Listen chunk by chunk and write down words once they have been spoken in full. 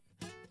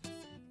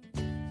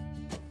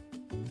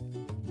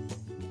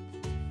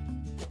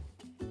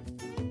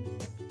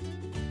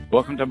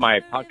Welcome to my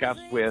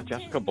podcast with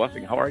Jessica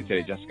Blessing. How are you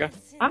today, Jessica?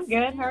 I'm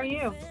good. How are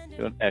you?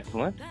 Doing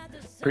excellent.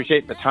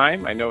 Appreciate the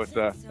time. I know it's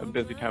a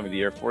busy time of the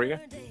year for you.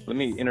 Let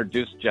me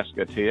introduce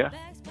Jessica to you.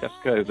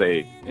 Jessica is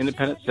an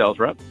independent sales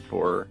rep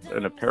for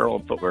an apparel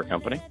and footwear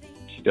company.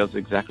 She does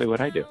exactly what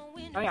I do.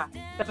 Oh yeah,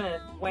 except in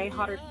a way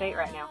hotter state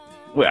right now.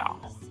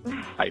 Well,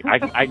 I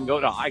can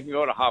go to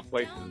hot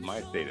places in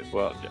my state as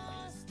well, Jess.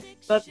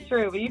 That's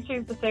true, but you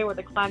choose to stay where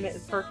the climate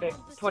is perfect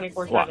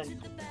 24/7.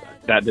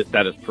 That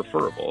is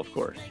preferable, of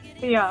course.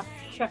 Yeah.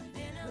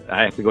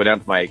 I have to go down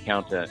to my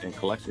account in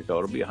Calexico.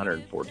 It'll be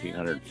 114,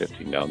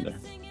 115 down there.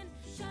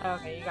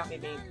 Okay, you got me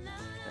beat.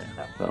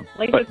 So, at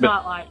least it's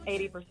not like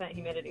 80%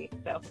 humidity.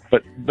 So.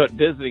 But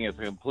visiting is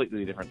a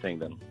completely different thing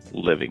than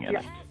living in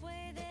it.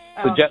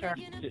 Oh, So sure.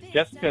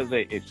 Jessica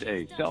is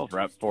a sales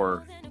rep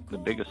for the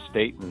biggest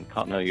state in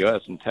continental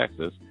U.S. in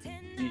Texas.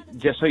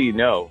 Just so you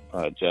know,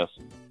 Jess,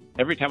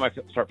 every time I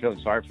start feeling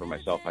sorry for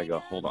myself, I go,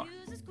 hold on.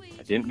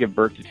 I didn't give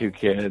birth to 2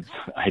 kids.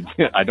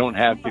 I don't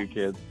have 2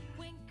 kids.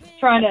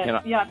 Trying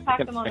to, pack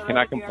them on the road. I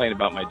cannot complain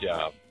about my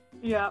job.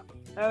 Yeah.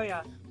 Oh,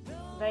 yeah.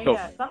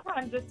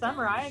 Sometimes this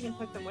summer, I even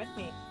took them with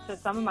me to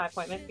some of my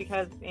appointments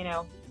because,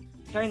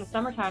 during the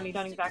summertime, you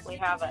don't exactly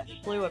have a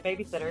slew of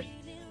babysitters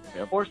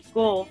or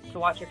school to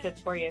watch your kids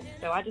for you.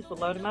 So I just would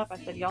load them up. I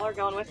said, y'all are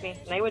going with me.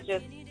 And they would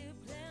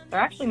they're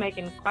actually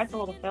making quite the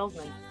little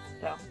salesman.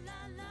 So.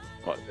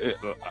 Well,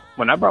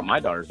 when I brought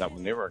my daughters out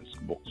when they were in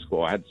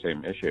school, I had the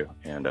same issue,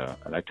 and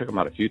I took them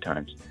out a few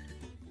times,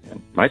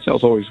 and my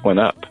sales always went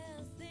up.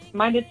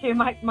 Mine did too.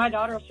 My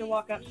daughter, she'll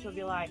walk up, she'll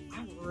be like,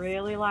 I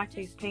really like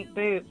these pink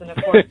boots, and of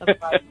course,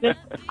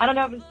 I don't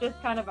know if it's just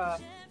kind of a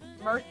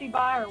mercy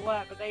buy or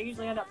what, but they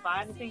usually end up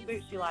buying the pink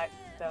boots she likes.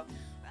 So.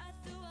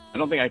 I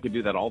don't think I could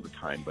do that all the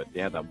time, but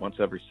yeah, that once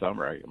every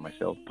summer, my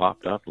sales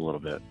popped up a little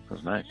bit. It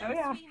was nice. Oh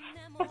yeah.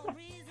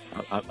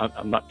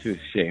 I'm not too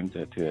ashamed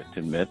to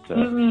admit.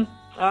 Oh,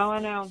 I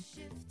know.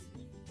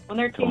 When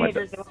they're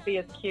teenagers, they won't be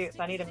as cute,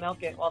 so I need to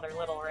milk it while they're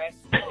little, right?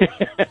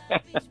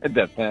 It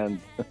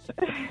depends.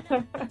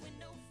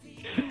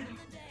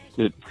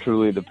 It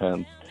truly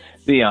depends.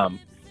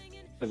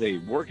 As a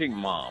working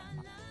mom,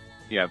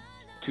 you have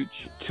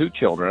two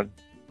children,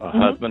 a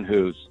husband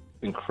who's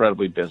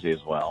incredibly busy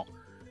as well.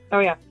 Oh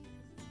yeah.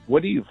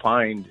 What do you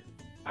find?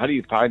 How do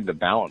you find the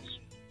balance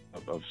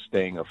of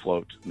staying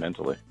afloat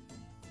mentally?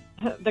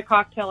 The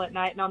cocktail at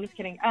night. No, I'm just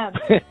kidding. I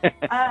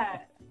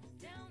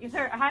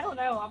don't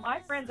know. My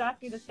friends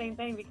ask me the same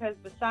thing because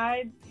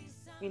besides,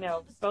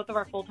 both of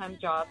our full-time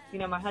jobs,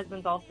 my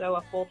husband's also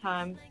a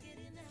full-time,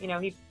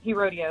 he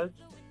rodeos.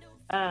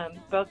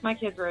 Both my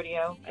kids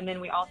rodeo. And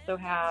then we also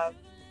have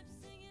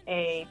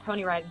a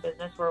pony riding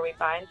business where we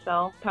buy and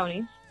sell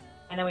ponies.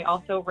 And then we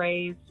also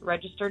raise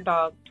registered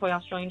dogs, toy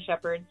Australian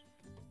Shepherds.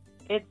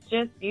 It's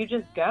just, you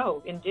just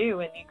go and do,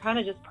 and you kind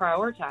of just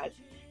prioritize.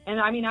 And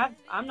I mean,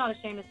 I'm not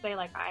ashamed to say,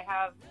 like,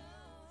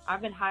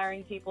 I've been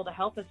hiring people to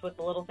help us with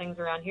the little things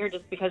around here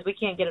just because we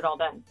can't get it all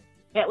done,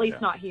 at least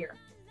not here,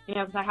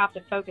 because I have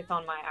to focus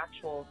on my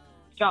actual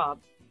job.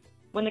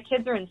 When the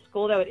kids are in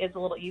school, though, it is a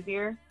little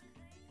easier,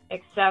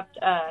 except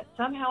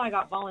somehow I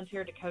got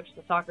volunteered to coach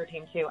the soccer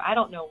team, too. I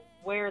don't know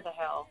where the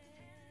hell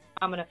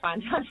I'm going to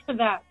find time for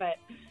that, but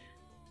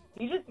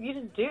you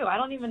just do. I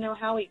don't even know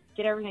how we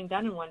get everything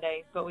done in one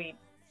day, but it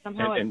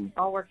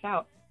all works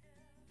out.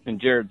 And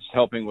Jared's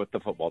helping with the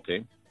football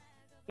team.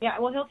 Yeah,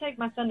 well, he'll take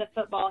my son to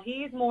football.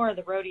 He's more of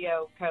the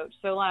rodeo coach.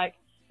 So,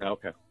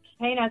 okay.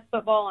 Kane has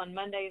football on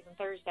Mondays and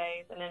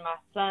Thursdays, and then my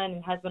son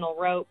and husband will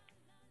rope,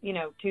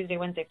 Tuesday,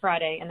 Wednesday,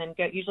 Friday, and then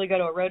usually go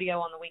to a rodeo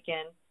on the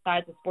weekend,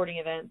 besides the sporting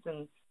events.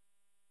 And,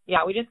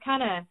 yeah, we just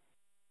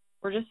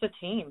we're just a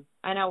team.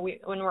 I know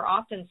when we're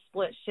often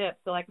split shifts.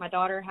 So, my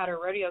daughter had her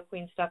rodeo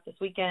queen stuff this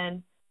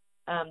weekend.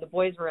 The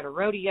boys were at a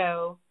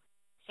rodeo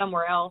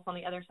somewhere else on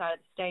the other side of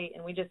the state,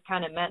 and we just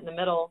kind of met in the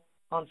middle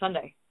on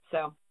Sunday.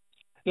 So,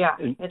 yeah.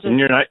 And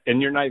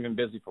you're not even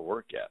busy for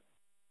work yet.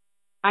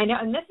 I know,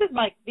 and this is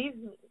these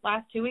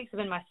last 2 weeks have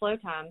been my slow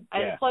time.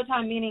 Yeah. Slow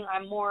time meaning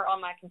I'm more on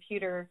my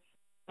computer,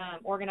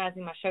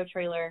 organizing my show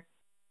trailer,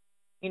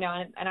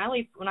 and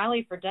when I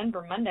leave for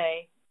Denver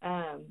Monday,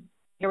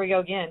 here we go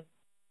again.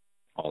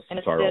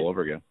 Start all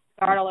over again.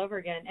 Start all over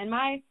again.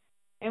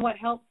 And what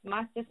helps,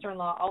 my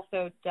sister-in-law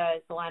also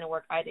does the line of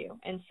work I do,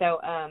 and so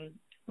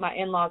my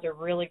in-laws are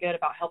really good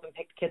about helping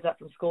pick the kids up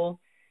from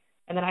school.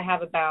 And then I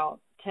have about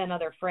 10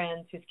 other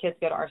friends whose kids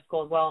go to our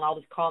school as well, and I'll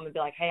just call them and be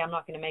like, hey, I'm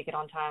not going to make it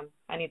on time.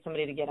 I need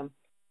somebody to get them.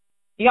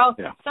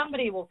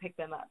 Somebody will pick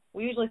them up.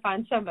 We usually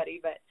find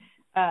somebody, but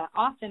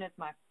often it's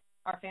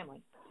our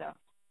family. So.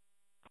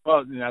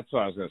 Well, that's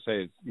what I was going to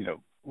say is,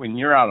 when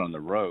you're out on the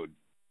road,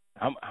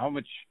 how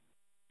much,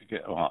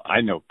 well,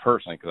 I know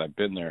personally because I've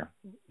been there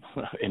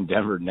in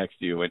Denver next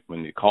to you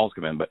when the calls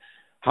come in, but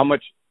how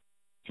much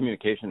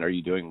communication are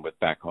you doing with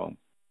back home?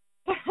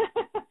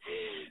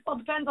 Well,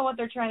 it depends on what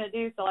they're trying to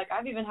do. So,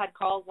 I've even had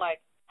calls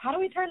how do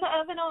we turn the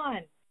oven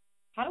on?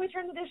 How do we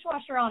turn the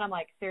dishwasher on? I'm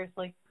like,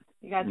 seriously,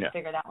 you guys can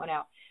figure that one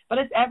out. But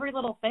it's every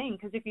little thing,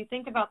 because if you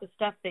think about the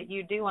stuff that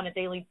you do on a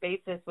daily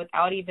basis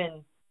without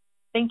even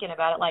thinking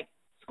about it, like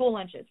school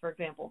lunches, for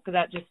example, because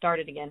that just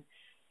started again.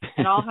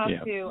 And I'll have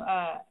Yeah.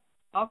 to,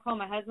 I'll call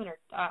my husband, or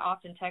I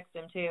often text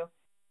him too,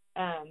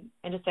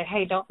 and just say,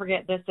 hey, don't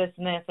forget this, this,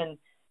 and this. And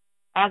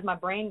as my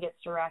brain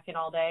gets to racking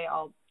all day,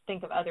 I'll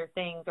think of other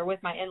things, or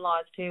with my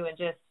in-laws too, and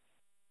just,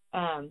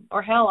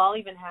 or hell, I'll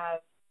even have,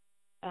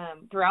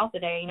 throughout the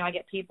day, you know, I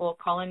get people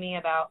calling me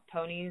about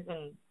ponies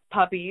and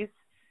puppies,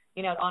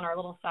 you know, on our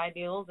little side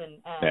deals,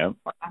 and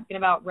or asking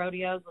about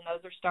rodeos when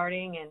those are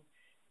starting.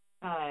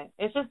 And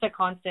it's just a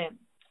constant,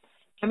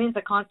 I mean, it's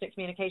a constant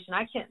communication.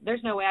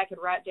 There's no way I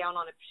could write down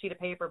on a sheet of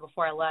paper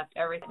before I left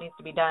everything that needs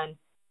to be done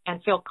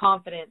and feel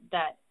confident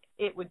that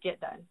it would get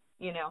done,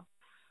 you know?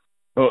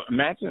 Well,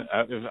 imagine,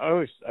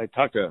 I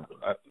talk to,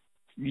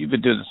 you've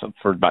been doing this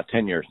for about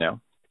 10 years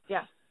now.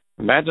 Yeah.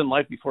 Imagine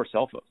life before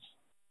cell phones.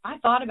 I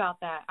thought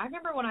about that. I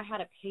remember when I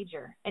had a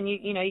pager, and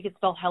you know, you could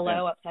spell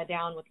hello upside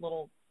down with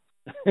little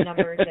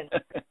numbers. And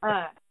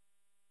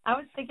I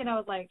was thinking, I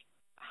was like,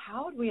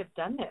 how would we have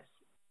done this?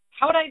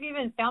 How would I have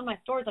even found my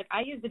stores? Like,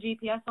 I use the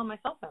GPS on my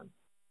cell phone.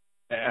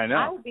 I know.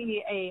 I would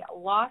be a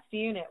lost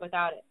unit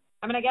without it.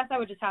 I mean, I guess I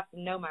would just have to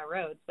know my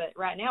roads, but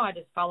right now I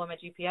just follow my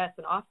GPS,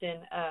 and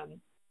often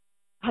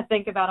I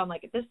think about, I'm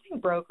like, if this thing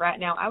broke right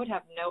now, I would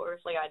have no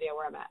earthly idea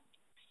where I'm at.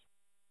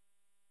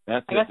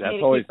 That's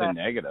always the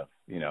negative,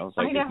 you know. It's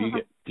like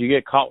if you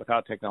get caught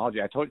without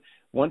technology. I told you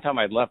one time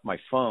I'd left my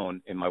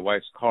phone in my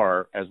wife's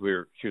car as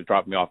she was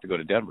dropping me off to go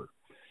to Denver,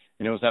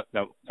 and it was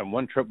that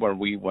one trip where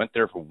we went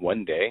there for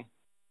one day.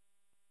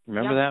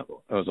 Remember that?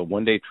 It was a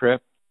one-day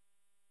trip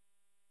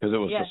because it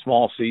was a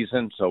small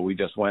season, so we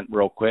just went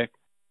real quick.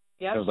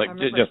 Yeah, it was like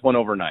just one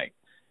overnight,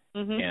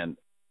 and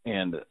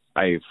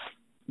I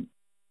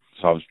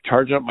was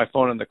charging up my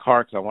phone in the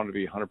car because I wanted to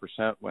be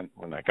 100%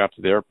 when I got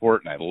to the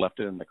airport, and I left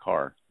it in the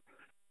car.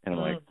 And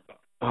I'm like,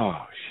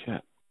 oh,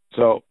 shit.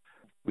 So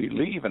we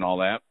leave and all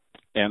that,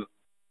 and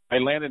I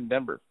landed in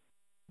Denver.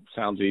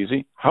 Sounds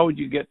easy. How would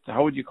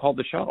you call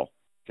the shuttle,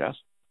 Jess?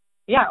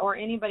 Yeah, or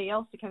anybody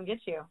else to come get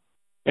you.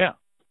 Yeah.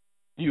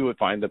 You would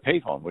find the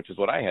payphone, which is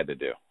what I had to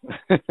do.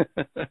 Do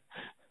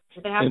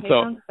they have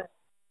payphones?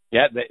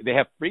 Yeah, they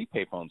have free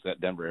payphones at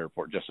Denver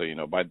Airport, just so you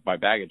know, by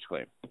baggage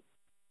claim.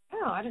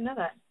 Oh, I didn't know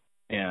that.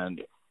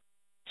 And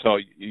so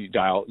you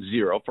dial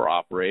 0 for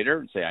operator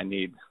and say, I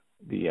need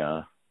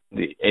the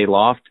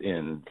Aloft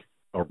in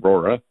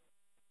Aurora.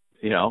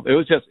 You know, it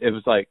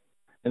was like,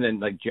 and then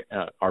like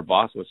our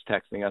boss was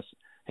texting us,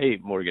 hey,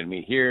 we're going to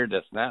meet here,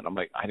 this and that. And I'm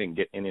like, I didn't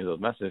get any of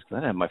those messages because I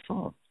didn't have my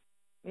phone.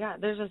 Yeah,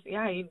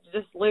 you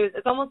just lose.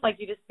 It's almost like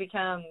you just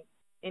become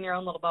in your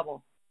own little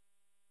bubble.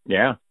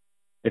 Yeah.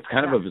 It's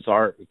kind of a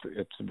bizarre,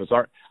 it's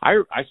bizarre.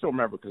 I still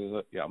remember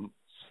because I'm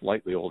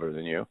slightly older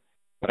than you,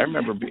 but I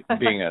remember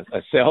being a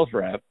sales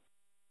rep,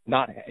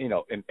 not, you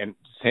know, and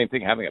same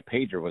thing, having a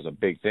pager was a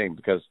big thing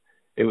because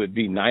it would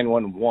be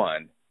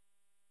 911.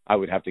 I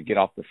would have to get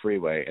off the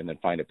freeway and then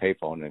find a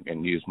payphone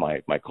and use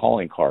my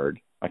calling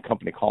card, my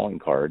company calling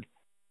card.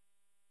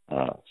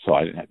 So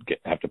I didn't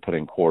have to put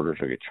in quarters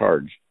or get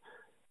charged,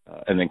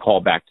 and then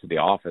call back to the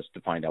office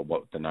to find out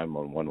what the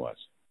 911 was.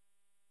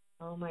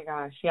 Oh my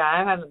gosh. Yeah,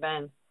 I haven't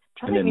been.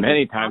 And then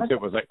many times it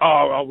was like,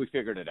 oh, we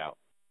figured it out.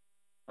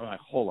 I'm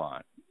like, hold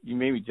on. You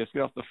made me just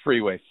get off the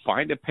freeway,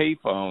 find a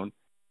payphone.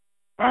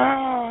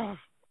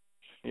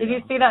 Did you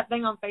see that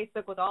thing on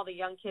Facebook with all the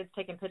young kids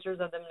taking pictures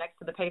of them next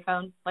to the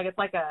payphone? Like it's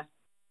like a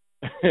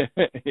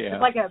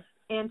it's like a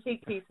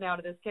antique piece now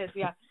to this kid.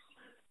 Yeah.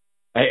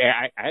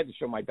 I had to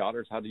show my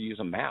daughters how to use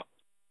a map,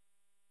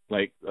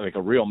 like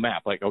a real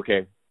map. Like,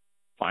 okay,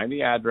 find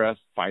the address,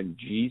 find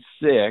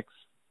G6,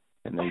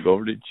 and then go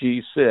over to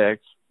G6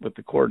 with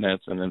the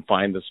coordinates, and then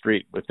find the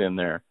street within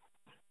there.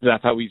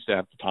 That's how we used to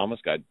have the Thomas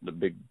Guide, the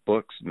big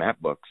books,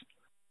 map books.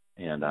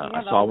 And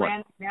I saw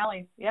one.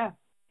 Yeah.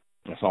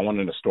 I saw one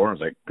in the store. I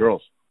was like,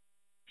 girls,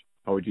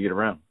 how would you get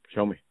around?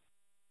 Show me.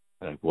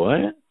 I'm like,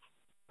 what?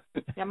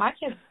 Yeah, my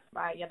kids,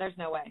 there's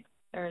no way.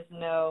 There's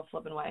no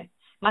flipping way.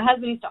 My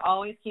husband used to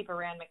always keep a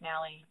Rand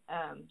McNally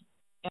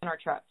in our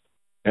truck.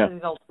 Yeah.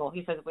 He's old school.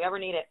 He says, if we ever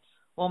need it.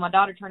 Well, my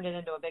daughter turned it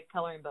into a big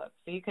coloring book,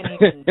 so you couldn't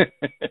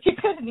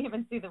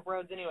even see the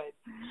roads anyways.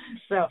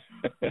 So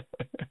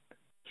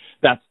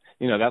that's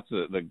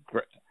the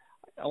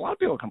a lot of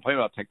people complain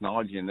about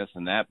technology and this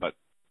and that, but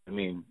I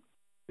mean,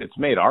 it's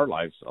made our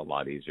lives a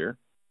lot easier.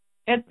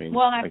 And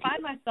I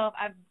find myself,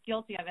 I'm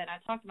guilty of it, and I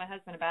talked to my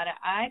husband about it.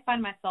 I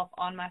find myself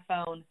on my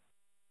phone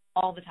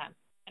all the time,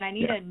 and I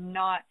need to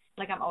not,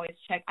 like, I'm always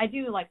check. I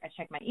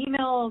check my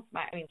emails,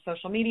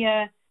 social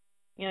media.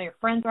 You know, your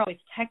friends are always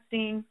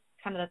texting.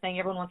 Kind of the thing.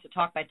 Everyone wants to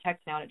talk by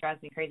text now, and it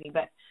drives me crazy.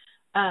 But,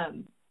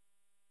 I've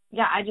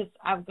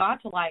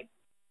got to,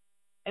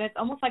 and it's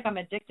almost like I'm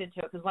addicted to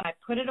it, because when I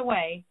put it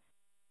away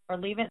or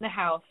leave it in the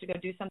house to go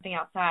do something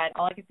outside,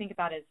 all I can think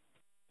about is,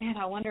 man,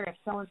 I wonder if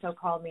so-and-so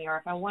called me, or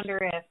if I wonder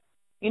if,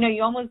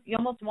 you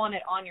almost want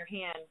it on your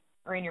hand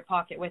or in your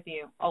pocket with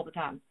you all the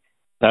time.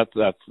 That's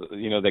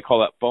they call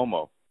that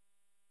FOMO.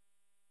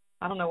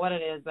 I don't know what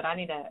it is, but I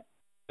need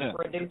to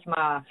reduce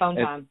my phone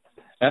time.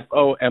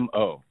 FOMO.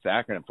 It's the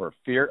acronym for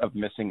fear of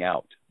missing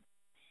out.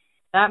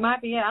 That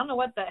might be it. I don't know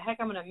what the heck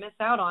I'm going to miss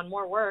out on,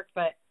 more work,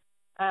 but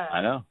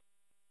I know.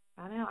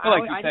 I know. Well,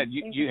 like you said,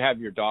 you have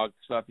your dog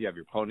stuff, you have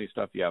your pony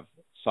stuff, you have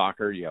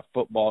soccer, you have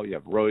football, you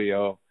have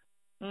rodeo,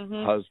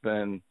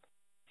 husband,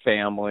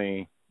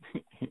 family.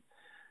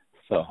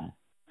 So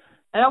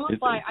it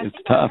almost I think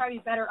tough. I'd probably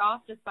be better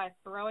off just by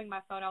throwing my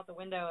phone out the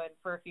window and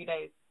for a few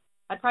days.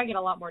 I'd probably get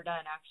a lot more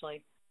done,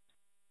 actually.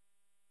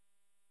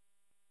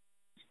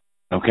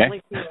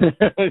 Okay.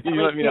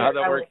 You let me know how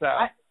that works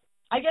out.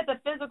 I get the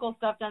physical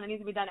stuff done that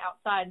needs to be done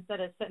outside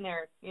instead of sitting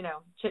there,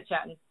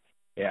 chit-chatting.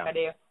 Yeah. Like I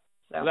do.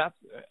 So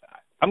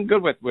I'm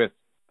good with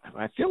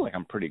I feel like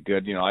I'm pretty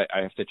good.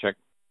 I have to check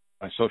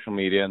my social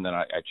media, and then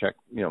I check,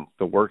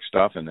 the work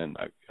stuff, and then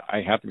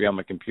I have to be on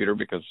my computer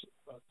because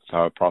that's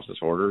how I process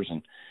orders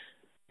and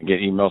get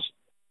emails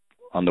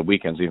on the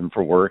weekends, even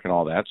for work and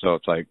all that. So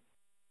it's like,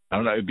 I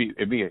don't know,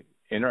 it'd be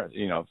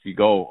interesting, if you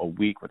go a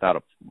week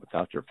without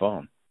your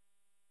phone.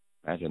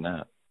 Imagine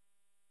that.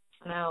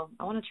 No,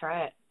 I want to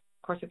try it.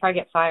 Of course, we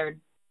probably get fired.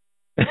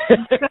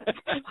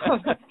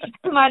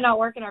 It might not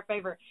work in our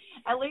favor.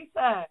 At least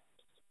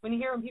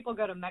when people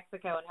go to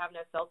Mexico and have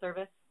no cell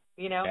service,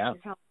 you're kind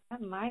of,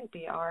 that might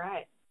be all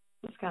right.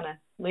 Just kind of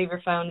leave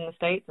your phone in the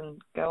States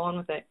and go on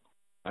with it.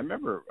 I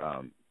remember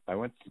I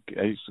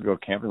used to go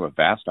camping with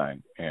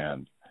Vastine,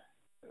 and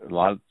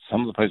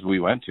some of the places we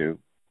went to,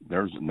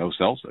 there's no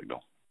cell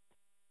signal.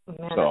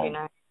 Man, that'd be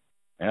nice.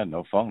 Yeah,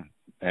 no phone,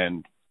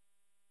 and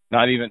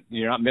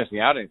you're not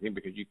missing out on anything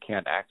because you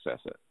can't access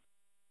it.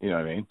 You know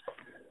what I mean?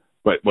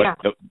 But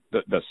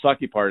the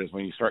sucky part is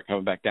when you start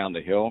coming back down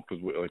the hill,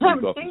 because you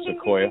go up to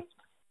Sequoia.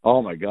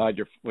 Oh my God!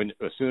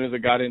 As soon as it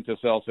got into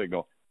cell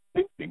signal,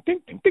 ding ding ding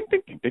ding ding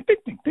ding ding ding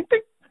ding ding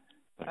ding.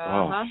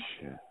 Oh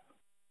shit!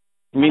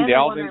 You mean they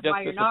all didn't just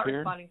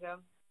disappear?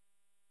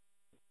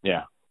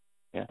 Yeah,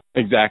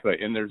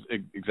 exactly. And there's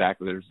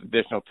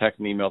additional text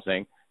and email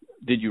saying,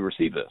 "Did you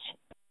receive this?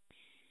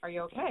 Are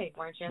you okay?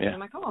 Why aren't you answering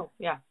my calls?"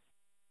 Yeah.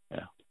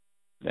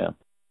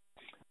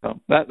 So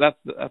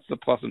that's the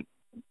pleasant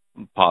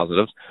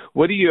positives.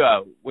 What do you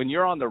when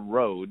you're on the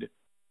road,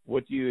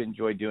 what do you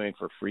enjoy doing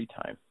for free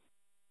time?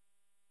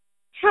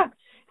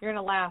 You're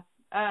gonna laugh.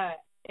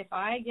 If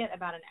I get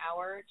about an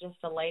hour just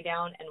to lay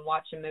down and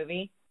watch a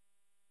movie,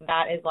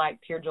 that is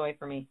like pure joy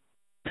for me.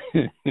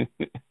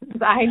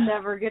 I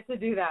never get to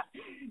do that.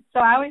 So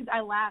I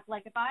laugh.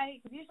 Like because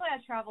usually I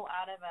travel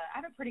I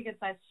have a pretty good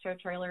sized show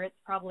trailer. It's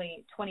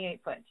probably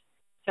 28 foot.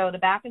 So the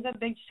back is a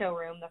big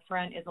showroom. The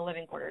front is a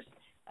living quarters.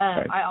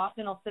 Right. I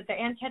often will sit there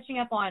and catching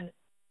up on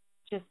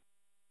just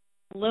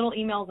little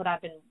emails that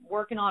I've been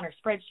working on or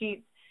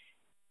spreadsheets.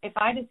 If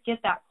I just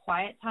get that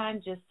quiet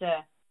time, there's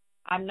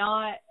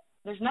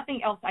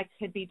nothing else I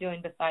could be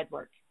doing besides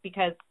work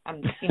because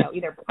I'm,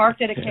 either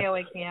parked at a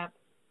KOA camp,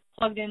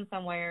 plugged in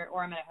somewhere,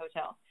 or I'm at a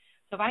hotel.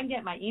 So if I can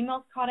get my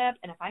emails caught up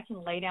and if I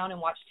can lay down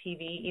and watch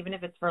TV, even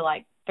if it's for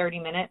like 30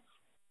 minutes,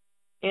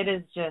 it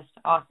is just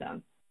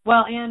awesome.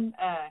 Well, and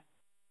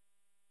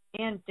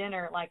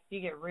dinner, like if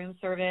you get room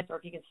service or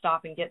if you can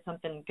stop and get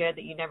something good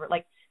that you never,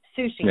 like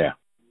sushi. Yeah.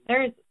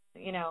 There's,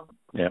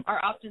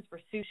 our options for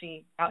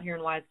sushi out here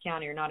in Wise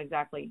County are not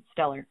exactly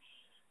stellar.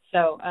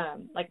 So,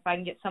 like if I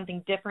can get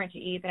something different to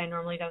eat that I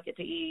normally don't get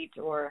to eat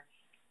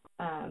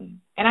and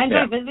I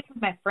enjoy visiting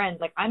with my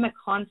friends. Like I'm a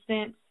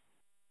constant,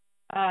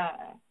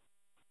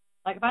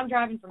 like if I'm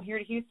driving from here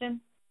to Houston,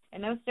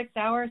 in those 6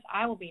 hours,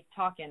 I will be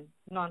talking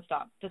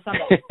nonstop to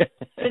somebody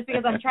just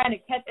because I'm trying to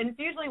catch, and it's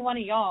usually one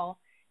of y'all.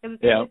 Because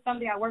it's usually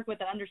somebody I work with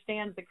that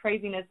understands the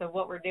craziness of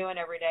what we're doing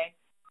every day.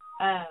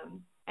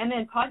 And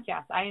then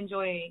podcasts. I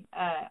enjoy,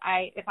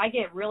 if I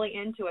get really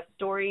into a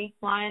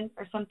storyline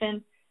or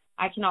something,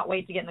 I cannot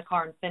wait to get in the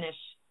car and finish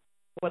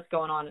what's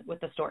going on with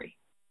the story.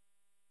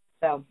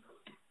 So.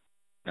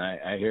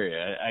 I hear you.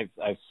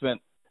 I've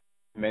spent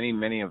many,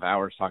 many of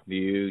hours talking to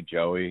you,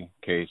 Joey,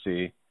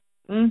 Casey.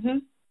 Mm-hmm.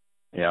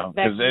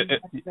 Because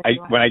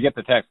when I get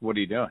the text, what are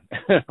you doing?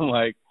 I'm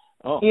like,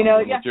 what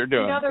you're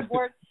doing. They're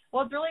bored.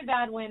 Well, it's really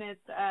bad when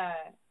it's,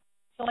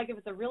 so like if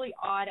it's a really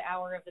odd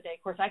hour of the day,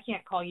 of course I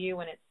can't call you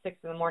when it's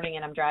 6 a.m.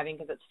 and I'm driving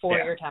because it's 4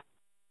 your time.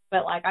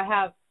 But like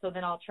so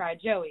then I'll try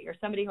Joey or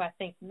somebody who I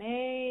think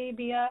may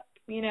be up,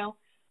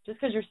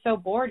 just because you're so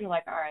bored, you're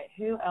like, all right,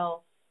 who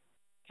else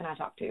can I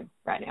talk to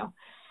right now?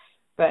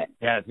 But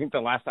yeah, I think the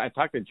last I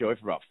talked to Joey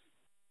for about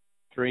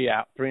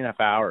 3.5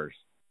 hours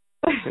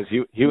because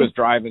he was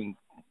driving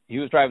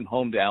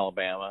home to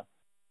Alabama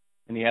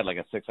and he had like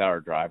a 6-hour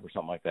drive or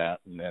something like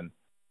that. And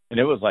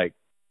it was like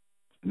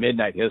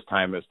midnight his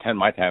time. It was 10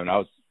 my time,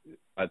 and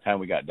by the time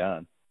we got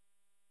done.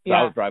 So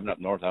I was driving up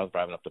north. I was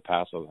driving up to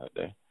Paso that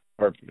day,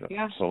 or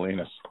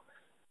Salinas.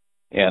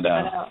 And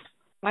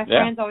my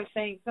friends always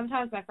say.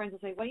 Sometimes my friends will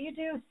say, "What do you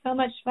do? It's so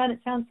much fun.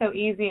 It sounds so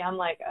easy." I'm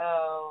like,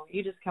 "Oh,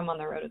 you just come on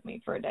the road with me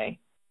for a day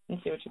and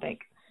see what you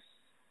think."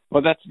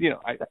 Well, that's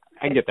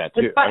I get that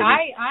too. But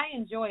I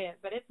enjoy it,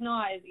 but it's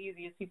not as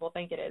easy as people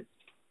think it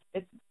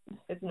is.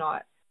 It's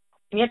not.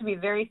 And you have to be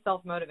very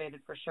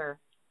self-motivated for sure.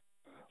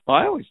 Well,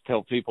 I always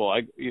tell people,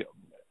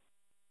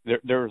 there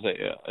was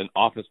an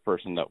office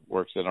person that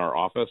works in our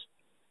office,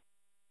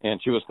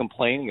 and she was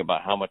complaining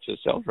about how much the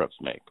sales reps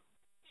make.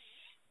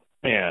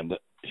 And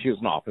she was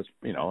an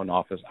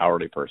office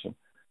hourly person.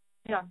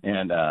 Yeah.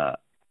 And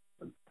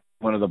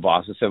one of the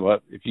bosses said, "Well,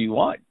 if you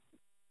want,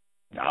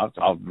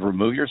 I'll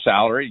remove your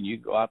salary and you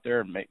go out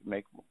there and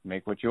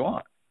make what you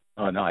want."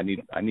 "Oh no, I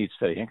need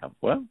steady income."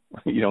 Well,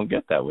 you don't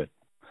get that with.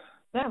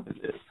 No.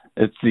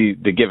 It's the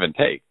give and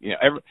take.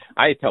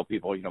 I tell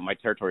people, my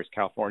territory is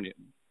California,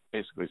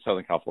 basically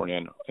Southern California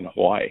and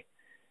Hawaii.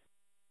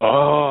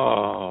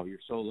 "Oh, you're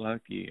so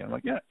lucky." I'm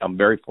like, yeah, I'm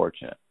very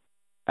fortunate.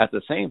 At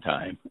the same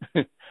time,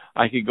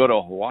 I could go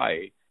to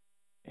Hawaii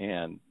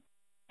and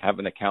have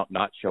an account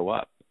not show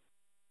up.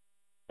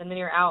 And then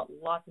you're out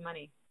lots of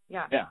money.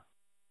 Yeah. Yeah.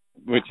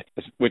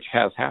 Which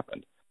has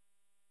happened.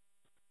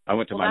 I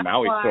went to my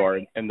Maui store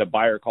and the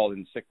buyer called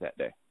in sick that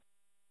day.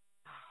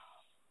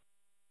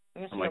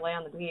 I guess you lay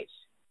on the beach.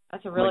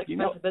 That's a really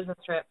expensive business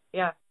trip.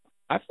 Yeah.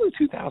 I flew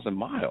 2,000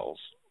 miles.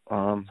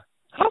 How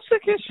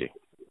sick is she?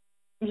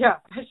 Yeah,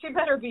 she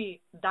better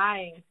be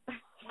dying.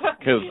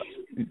 Because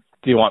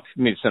do you want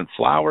me to send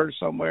flowers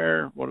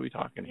somewhere? What are we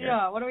talking here?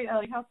 Yeah, what are we,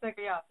 how sick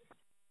are you?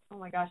 Oh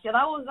my gosh. Yeah,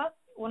 that's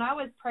when I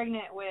was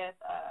pregnant with,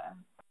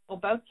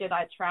 both kids,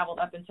 I traveled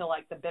up until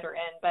like the bitter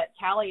end. But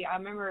Callie, I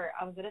remember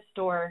I was at a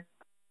store,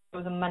 it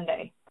was a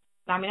Monday.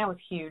 I mean, that was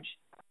huge.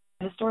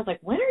 And the store's like,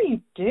 "When are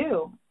you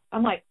due?"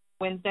 I'm like,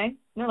 "Wednesday." And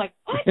they're like,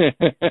 "What?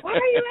 Why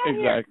are you out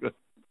here?" Exactly.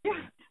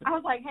 Yeah. I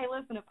was like, "Hey,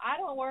 listen, if I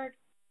don't work,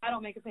 I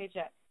don't make a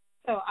paycheck.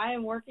 So I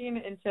am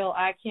working until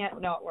I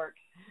can't not work."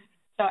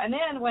 So, and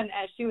then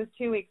as she was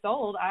 2 weeks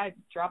old, I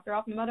dropped her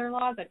off at my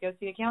mother-in-law's. I'd go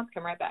see accounts,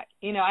 come right back.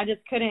 I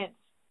just couldn't.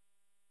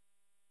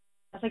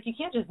 I was like, you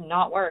can't just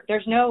not work.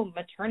 There's no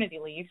maternity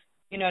leave.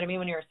 You know what I mean?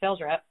 When you're a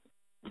sales rep,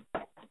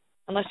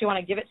 unless you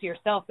want to give it to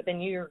yourself, but then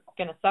you're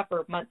going to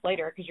suffer months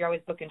later because you're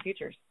always booking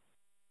futures.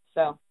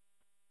 So.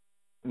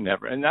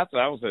 Never. And that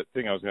was the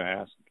thing I was going to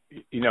ask.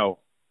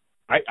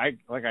 I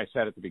like I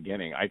said at the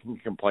beginning, I can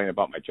complain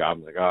about my job.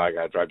 I'm like, "Oh, I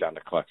got to drive down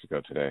to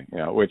Calexico today,"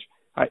 which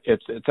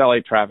it's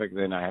LA traffic.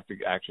 Then I have to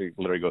actually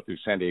literally go through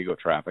San Diego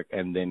traffic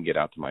and then get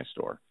out to my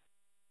store.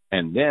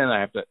 And then I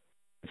have to,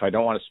 if I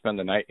don't want to spend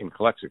the night in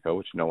Calexico,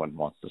 which no one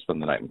wants to spend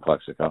the night in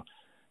Calexico,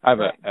 I have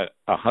a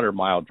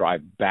 100-mile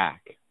drive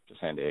back to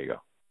San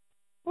Diego.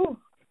 Ooh.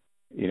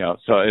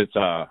 So it's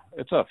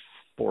a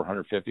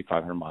 450,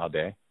 500-mile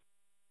day.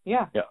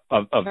 Yeah. Yeah.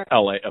 Of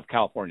LA, of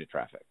California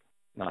traffic.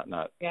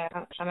 Not. Yeah,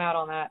 I'm out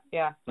on that.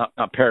 Yeah.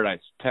 Not Paradise,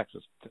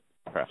 Texas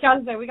traffic. I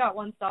was gonna say we got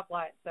one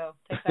stoplight, so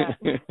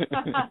take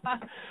that.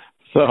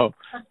 So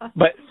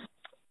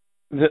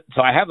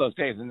I have those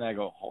days, and then I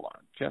go, hold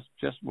on,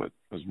 just was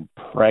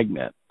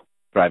pregnant,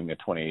 driving a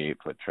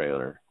 28-foot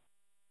trailer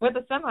with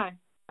a semi.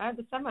 I had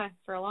the semi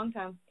for a long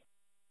time.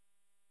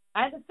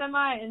 I had the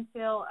semi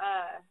until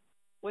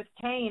with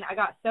Kane, I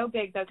got so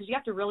big though, because you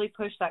have to really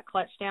push that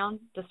clutch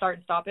down to start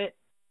and stop it.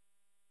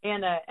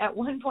 And at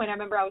one point, I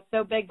remember I was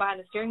so big behind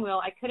the steering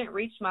wheel, I couldn't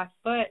reach my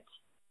foot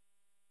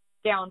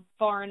down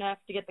far enough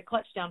to get the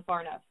clutch down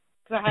far enough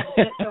because I had to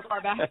sit so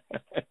far back.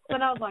 So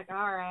then I was like, all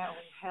right, well,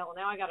 hell,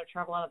 now I got to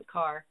travel out of the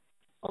car.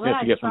 Well, you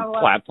have to get some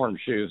platform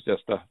shoes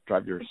just to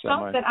drive your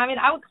semi. I mean,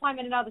 I would climb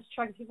in and out of this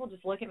truck, and people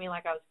just look at me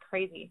like I was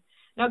crazy.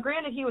 Now,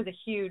 granted, he was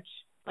he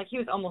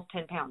was almost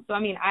 10 pounds. So, I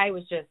mean, I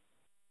was just,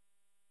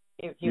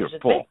 he was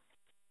just full. Big.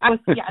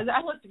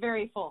 I looked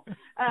very full.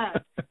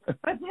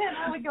 But then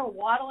I would go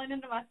waddling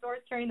into my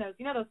stores carrying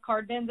those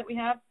card bins that we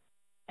have.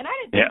 And I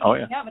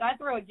didn't have it. I'd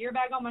throw a gear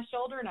bag on my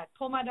shoulder and I'd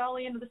pull my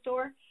dolly into the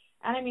store.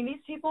 And I mean,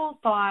 these people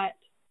thought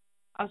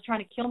I was trying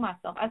to kill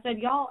myself. I said,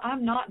 y'all,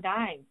 I'm not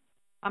dying.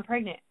 I'm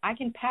pregnant. I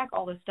can pack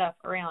all this stuff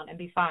around and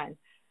be fine.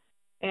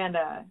 And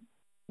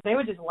they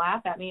would just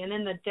laugh at me. And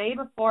then the day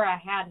before I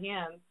had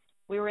him,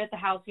 we were at the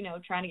house,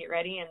 trying to get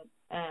ready.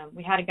 And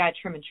we had a guy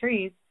trimming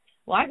trees.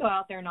 Well, I go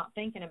out there not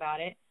thinking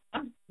about it.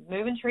 I'm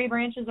moving tree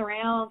branches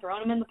around,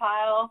 throwing them in the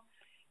pile.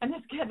 And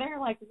this guy, they're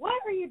like, "What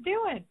are you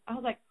doing?" I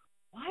was like,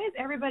 why is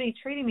everybody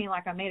treating me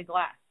like I'm made of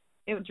glass?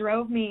 It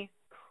drove me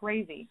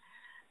crazy.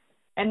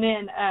 And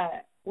then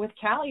with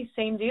Callie,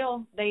 same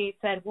deal. They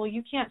said, well,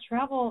 you can't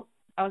travel.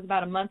 I was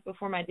about a month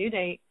before my due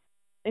date.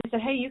 They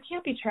said, hey, you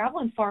can't be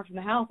traveling far from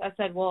the house. I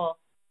said, well,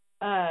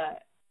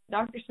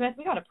 Dr. Smith,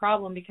 we got a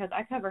problem because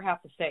I cover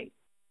half the state.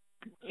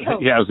 So,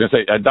 yeah, I was going to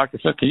say, Dr.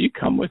 Smith, can you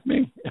come with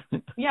me?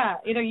 Yeah,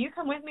 either you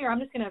come with me or I'm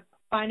just going to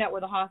find out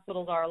where the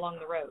hospitals are along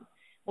the road.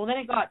 Well, then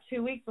it got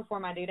 2 weeks before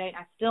my due date.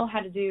 I still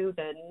had to do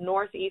the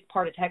northeast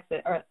part of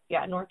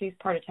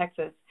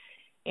Texas.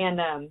 And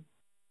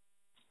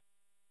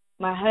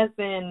my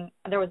husband,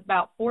 there was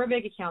about 4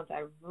 big accounts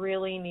I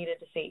really needed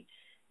to see.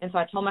 And so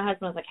I told my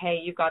husband, I was like,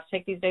 hey, you've got to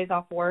take these days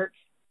off work.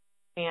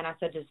 And I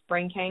said, just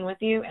bring Kane with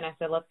you. And I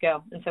said, let's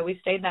go. And so we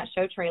stayed in that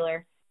show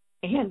trailer.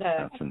 And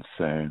that's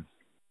insane.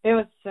 It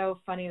was so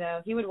funny,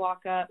 though. He would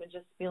walk up and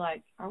just be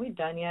like, are we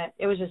done yet?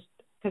 It was just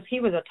because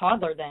he was a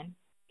toddler then.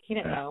 He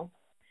didn't know.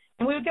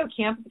 And we would go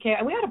camp.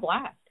 And we had a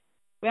blast.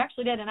 We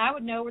actually did. And I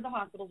would know where the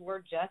hospitals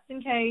were just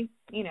in case,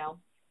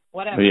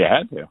 whatever. But you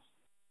had to.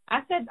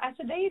 I said,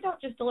 they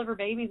don't just deliver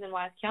babies in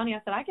Wise County.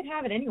 I said, I could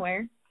have it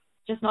anywhere,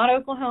 just not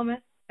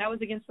Oklahoma. That was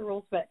against the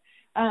rules, but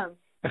as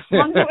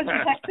long as it was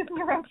in Texas,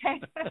 we were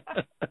okay.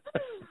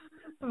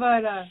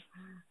 But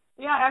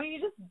yeah, I mean,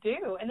 you just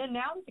do. And then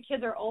now that the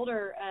kids are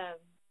older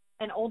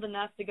and old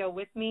enough to go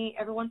with me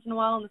every once in a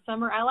while in the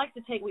summer, I like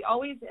to we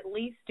always at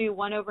least do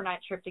one overnight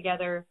trip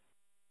together,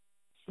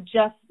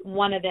 just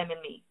one of them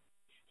and me.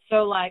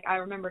 So, like, I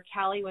remember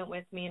Callie went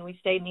with me, and we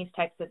stayed in East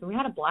Texas, and we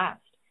had a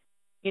blast.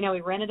 You know,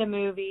 we rented a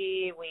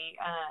movie. We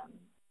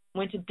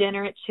went to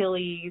dinner at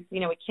Chili's.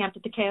 You know, we camped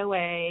at the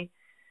KOA.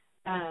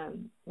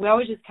 We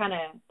always just kind of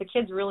 – the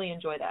kids really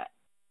enjoy that.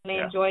 And they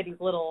enjoy these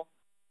little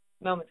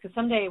moments, because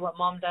someday what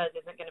mom does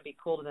isn't going to be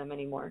cool to them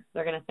anymore.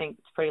 They're going to think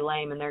it's pretty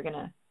lame, and they're going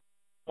to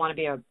want to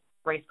be a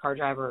race car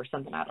driver or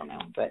something. I don't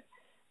know. But,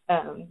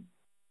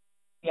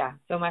 yeah,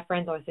 so my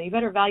friends always say, you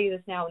better value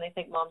this now when they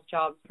think mom's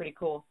job is pretty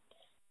cool.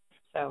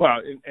 So. Well,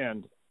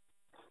 and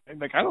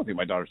like, I don't think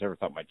my daughters ever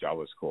thought my job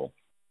was cool.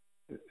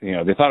 You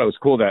know, they thought it was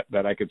cool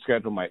that I could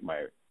schedule my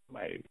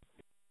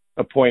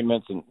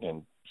appointments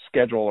and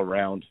schedule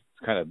around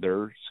kind of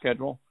their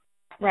schedule.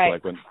 Right.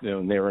 So, like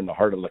when they were in the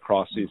heart of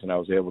lacrosse season, I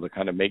was able to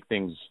kind of make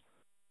things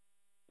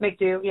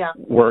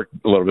work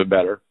a little bit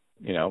better.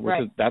 You know, which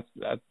is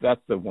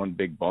that's the one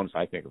big bonus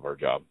I think of our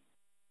job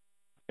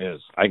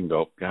is I can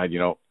go, God, you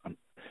know,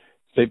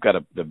 they've got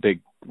the big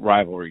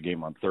rivalry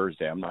game on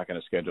Thursday. I'm not going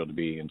to schedule to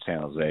be in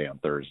San Jose on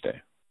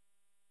Thursday.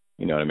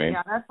 You know what I mean?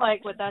 Yeah, that's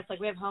like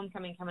we have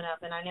homecoming coming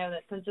up, and I know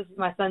that since this is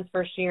my son's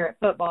first year at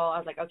football, I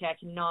was like, okay, I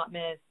cannot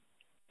miss.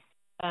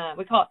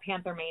 We call it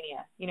Panther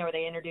Mania, you know, where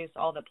they introduce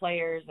all the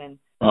players and.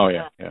 Oh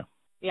yeah, yeah.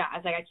 Yeah, I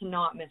was like, I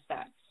cannot miss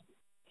that.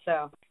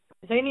 So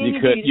you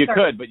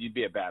could, but you'd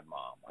be a bad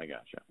mom. I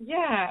gotcha.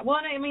 Yeah, well,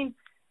 I mean,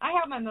 I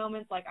have my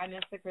moments, like I miss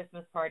the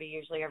Christmas party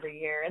usually every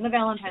year, and the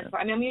Valentine's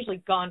party. I mean, I'm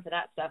usually gone for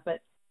that stuff, but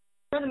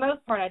for the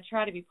most part, I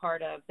try to be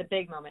part of the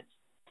big moments,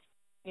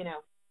 you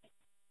know.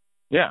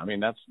 Yeah, I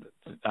mean, I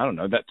don't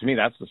know, that to me,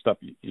 that's the stuff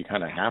you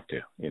kind of have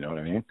to, you know what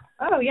I mean?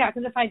 Oh, yeah,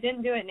 because if I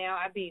didn't do it now,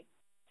 I'd be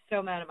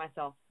so mad at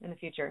myself in the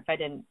future if I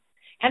didn't.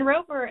 And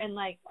Roper and,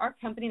 like, our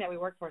company that we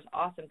work for is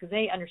awesome because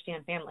they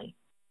understand family.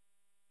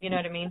 You know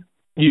what I mean?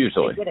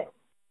 Usually. They get it.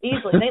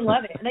 Easily. They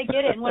love it. And they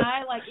get it. And when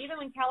even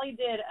when Callie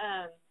did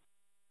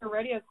her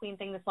rodeo queen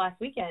thing this last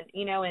weekend,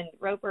 you know, and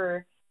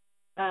Roper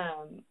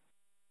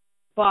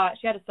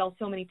she had to sell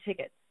so many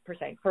tickets, per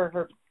se, for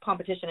her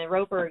competition. And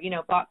Roper, you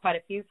know, bought quite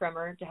a few from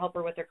her to help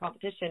her with their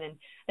competition. And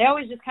they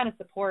always just kind of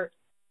support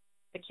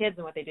the kids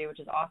and what they do, which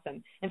is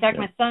awesome. In fact,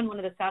 my son, one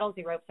of the saddles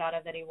he ropes out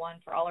of that he won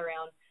for All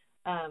Around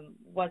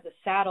was a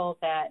saddle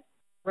that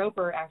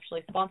Roper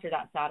actually sponsored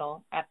that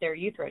saddle at their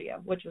youth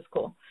rodeo, which was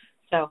cool.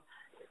 So.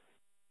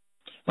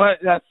 But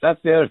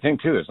that's the other thing,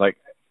 too, is like,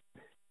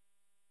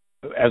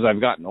 as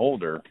I've gotten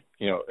older,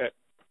 you know,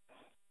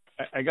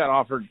 I got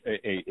offered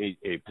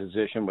a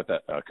position with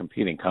a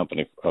competing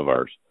company of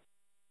ours.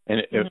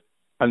 And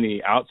on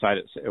the outside,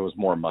 it was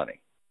more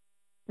money.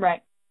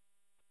 Right.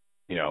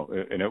 You know,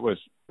 and it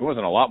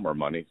wasn't a lot more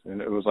money.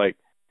 And it was like,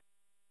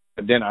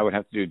 but then I would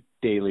have to do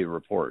daily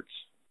reports.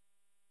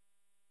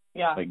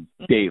 Yeah. Like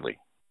daily.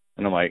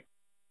 And I'm like,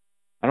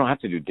 I don't have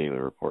to do daily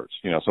reports,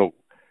 you know, so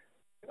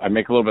I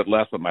make a little bit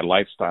less, but my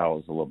lifestyle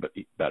is a little bit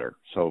better.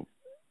 So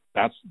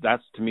that's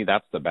to me,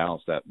 that's the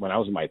balance. That when I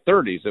was in my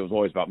 30s, it was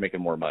always about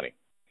making more money.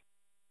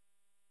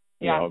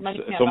 Yeah, money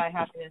can't buy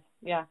happiness.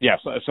 Yeah. Yeah,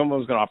 so if someone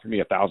was going to offer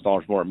me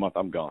 $1,000 more a month,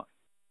 I'm gone.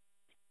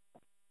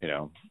 You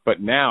know, but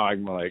now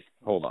I'm like,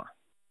 hold on,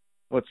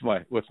 what's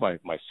my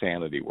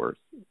sanity worth?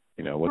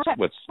 You know, what's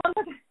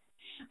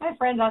my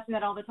friends ask me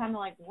that all the time. They're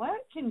like,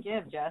 what can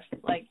give, Jess?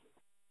 Like,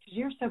 'cause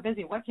you're so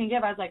busy. What can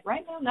give? I was like,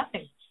 right now,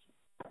 nothing.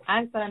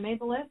 I said I made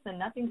the list and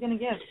nothing's going to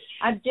give.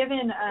 I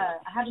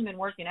haven't been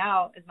working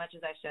out as much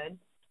as I should.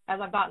 As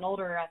I've gotten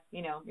older,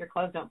 you know, your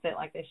clothes don't fit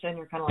like they should, and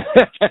you're kind of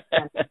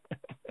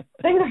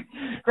like,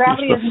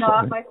 gravity is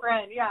not my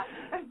friend. Yeah.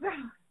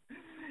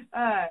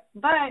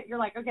 But you're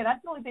like, okay,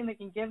 that's the only thing that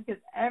can give,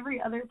 because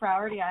every other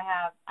priority I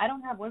have, I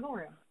don't have wiggle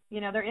room.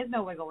 You know, there is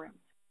no wiggle room.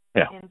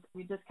 Yeah. And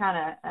we just kind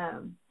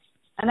of,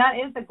 and that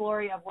is the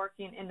glory of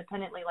working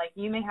independently. Like,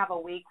 you may have a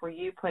week where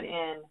you put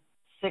in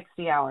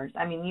 60 hours.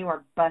 I mean, you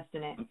are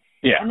busting it.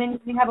 Yeah. And then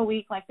you have a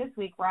week like this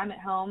week where I'm at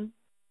home,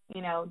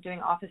 you know, doing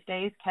office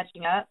days,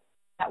 catching up.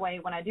 That way,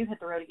 when I do hit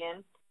the road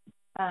again,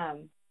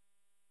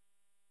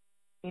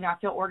 you know, I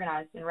feel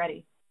organized and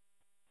ready.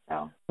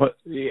 So. Well,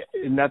 yeah,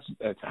 and that's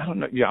I don't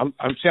know. Yeah,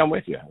 I'm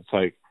with you. It's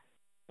like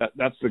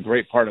that's the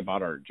great part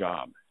about our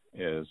job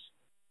is,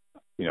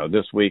 you know,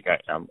 this week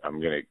I'm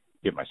going to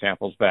get my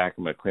samples back.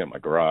 I'm going to clean up my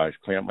garage,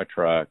 clean up my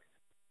truck,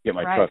 get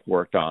my truck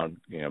worked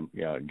on. You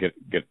know, get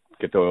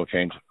the oil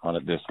change on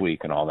it this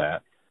week and all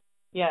that.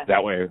 Yeah.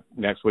 That way,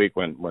 next week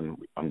when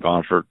I'm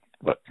gone for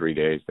 3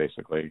 days,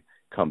 basically,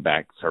 come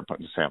back, start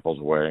putting the samples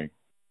away,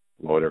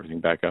 load everything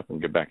back up,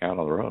 and get back out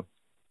on the road.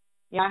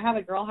 Yeah, I have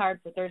a girl hired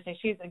for Thursday.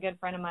 She's a good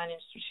friend of mine,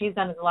 and she's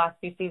done it the last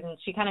few seasons.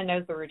 She kind of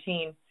knows the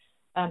routine.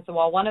 So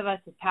while one of us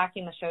is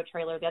packing the show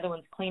trailer, the other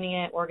one's cleaning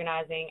it,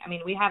 organizing. I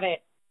mean, we have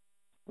it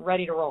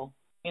ready to roll,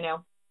 you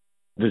know.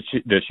 Does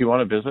she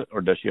want to visit,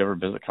 or does she ever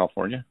visit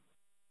California?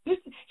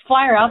 Just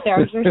fly her out there.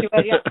 I'm sure she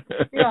would.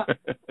 Yeah.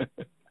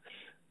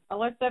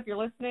 Alyssa, if you're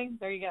listening,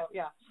 there you go.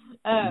 Yeah.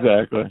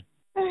 Exactly.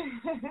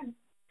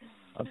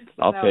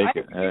 I'll take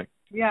it.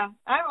 Yeah,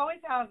 I always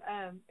have.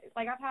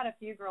 Like I've had a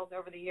few girls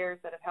over the years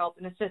that have helped,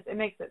 and it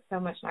makes it so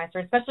much nicer.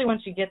 Especially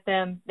once you get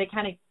them, they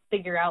kind of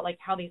figure out like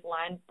how these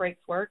line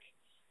breaks work,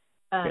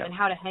 and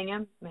how to hang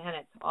them. Man,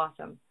 it's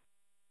awesome.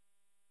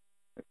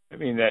 I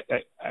mean,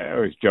 I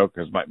always joke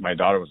because my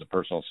daughter was a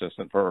personal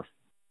assistant for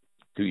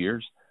 2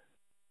 years,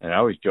 and I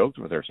always joked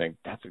with her saying,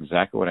 "That's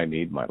exactly what I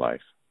need in my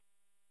life."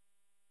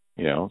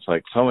 You know, it's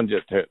like someone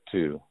just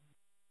to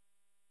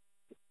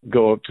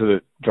go up to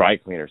the dry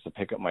cleaners to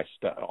pick up my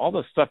stuff. All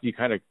the stuff you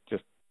kind of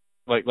just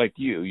like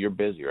you're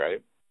busy,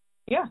 right?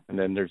 Yeah. And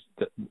then there's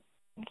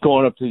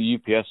going up to the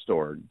UPS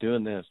store,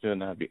 doing this, doing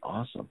that would be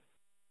awesome.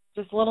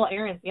 Just little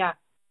errands, yeah.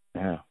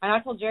 Yeah. And I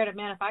told Jared,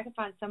 man, if I could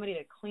find somebody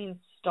to clean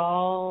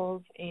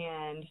stalls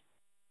and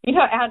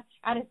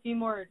add a few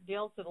more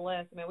deals to the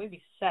list, I mean, we'd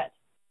be set.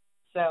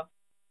 So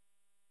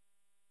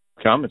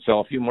come and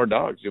sell a few more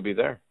dogs. You'll be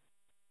there.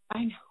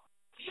 I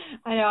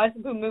know. I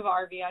just move an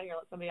RV out here,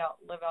 let somebody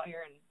live out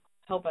here and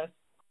help us.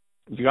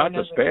 You got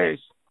the space.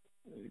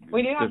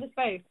 We do have the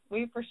space.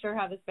 We for sure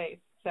have the space.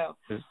 So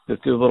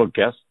just do a little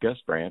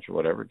guest branch or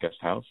whatever, guest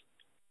house.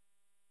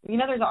 You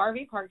know, there's an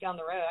RV park down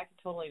the road. I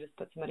could totally just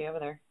put somebody over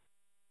there.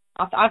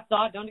 I've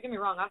thought. Don't get me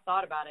wrong. I've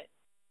thought about it.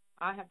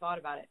 I have thought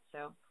about it.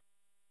 So.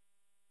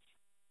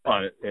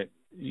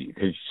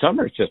 Because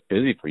summer's just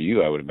busy for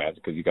you, I would imagine,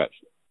 because you got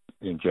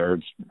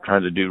Jared's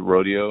trying to do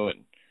rodeo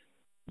and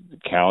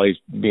Callie's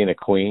being a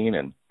queen,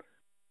 and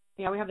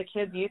yeah, we have the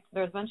kids' youth.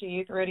 There's a bunch of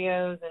youth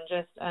rodeos, and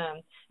just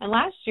and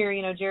last year,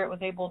 you know, Jarrett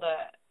was able to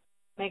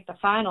make the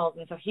finals,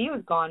 and so he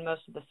was gone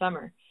most of the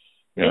summer.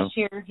 Yeah. This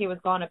year he was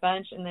gone a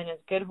bunch, and then his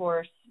good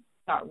horse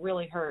got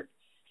really hurt,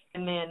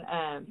 and then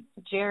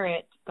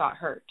Jarrett got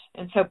hurt,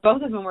 and so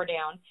both of them were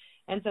down,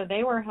 and so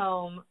they were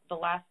home the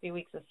last few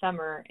weeks of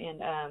summer,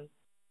 and I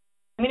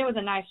mean, it was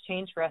a nice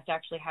change for us to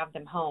actually have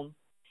them home.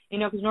 You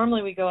know, because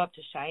normally we go up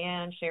to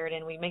Cheyenne,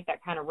 Sheridan, we make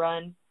that kind of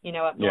run, you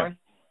know, up north.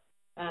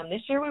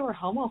 This year we were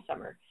home all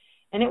summer.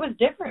 And it was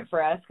different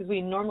for us because we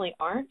normally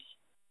aren't.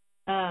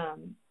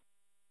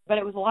 But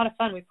it was a lot of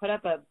fun. We put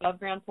up a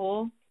above-ground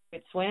pool.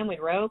 We'd swim, we'd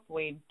rope,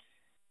 we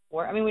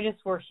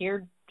just were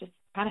here just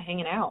kind of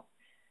hanging out.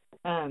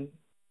 And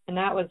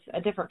that was a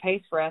different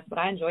pace for us, but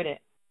I enjoyed it.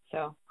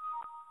 So.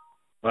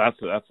 Well,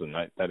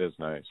 that is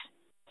nice.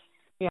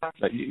 Yeah.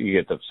 You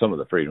get some of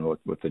the freedom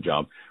with the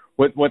job.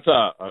 What's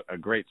a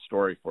great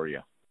story for you?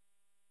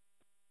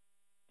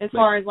 As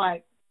far as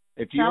like,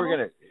 if you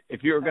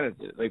were gonna,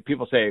 like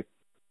people say,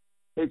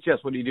 "Hey,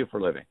 Jess, what do you do for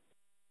a living?"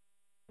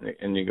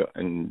 And you go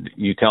and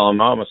you tell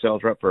them, "Oh, I'm a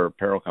sales rep for a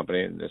apparel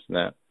company and this and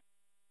that."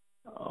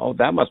 Oh,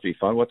 that must be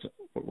fun. What's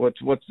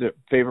the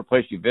favorite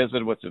place you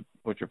visited? What's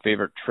your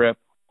favorite trip?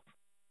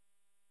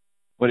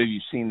 What have you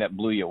seen that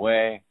blew you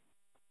away?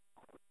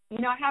 You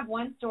know, I have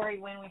one story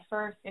when we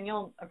first, and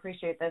you'll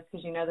appreciate this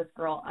because you know this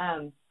girl.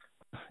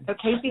 So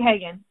Casey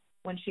Hagan,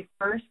 when she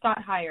first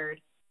got hired,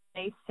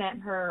 they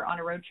sent her on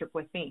a road trip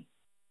with me.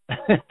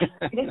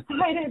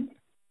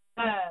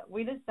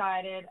 We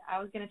decided I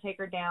was going to take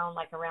her down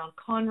like around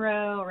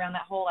Conroe, around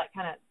that whole like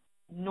kind of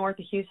north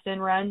of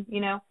Houston run,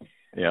 you know.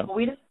 Yeah.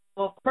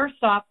 First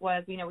stop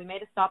was, you know, we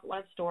made a stop at one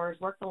of the stores,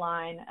 worked the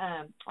line.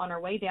 On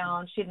our way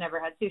down, she'd never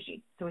had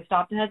sushi, so we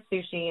stopped and had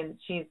sushi, and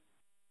she's,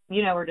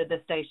 you know, her to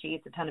this day, she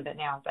eats a ton of it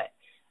now.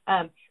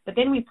 But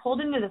then we pulled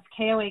into this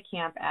KOA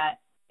camp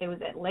it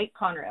was at Lake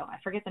Conroe. I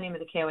forget the name of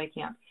the KOA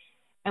camp.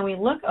 And we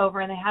look over,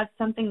 and they had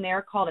something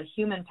there called a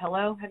human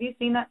pillow. Have you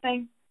seen that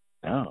thing?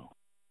 No.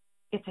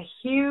 It's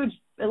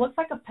it looks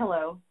like a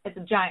pillow. It's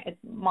a giant, it's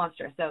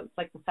monstrous. So it's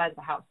like the size of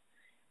a house.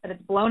 But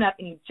it's blown up,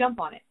 and you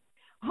jump on it.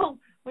 Well,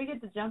 we get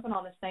to jumping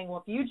on this thing.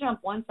 Well, if you jump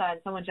one side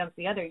and someone jumps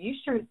the other, you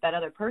shoot that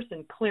other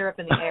person clear up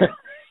in the air.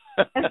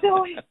 And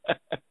so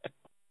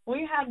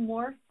we had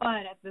more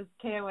fun at this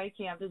KOA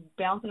camp, just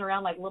bouncing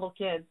around like little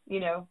kids, you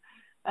know.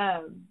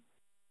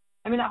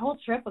 I mean, that whole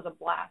trip was a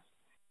blast.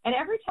 And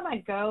every time I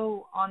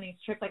go on these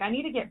trips, like I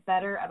need to get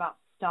better about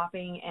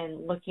stopping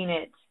and looking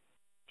at,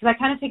 because I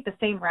kind of take the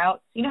same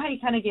routes. You know how you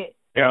kind of get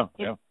you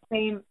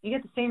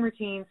get the same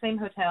routine, same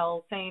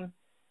hotel, same.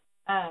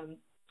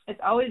 It's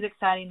always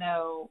exciting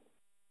though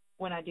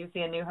when I do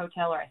see a new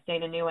hotel or I stay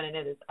in a new one and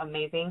it is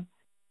amazing.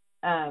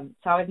 So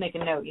I always make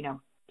a note, you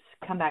know,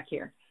 come back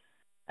here.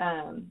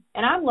 And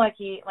I'm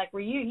lucky, like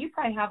where you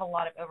probably have a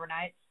lot of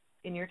overnights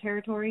in your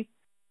territory.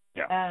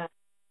 Yeah.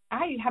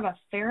 I have a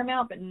fair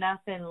amount, but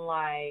nothing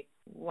like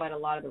what a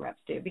lot of the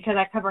reps do because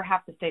I cover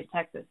half the state of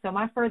Texas. So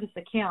my furthest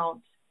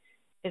account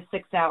is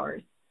 6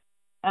 hours.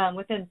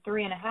 Within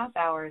 3.5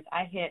 hours,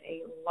 I hit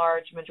a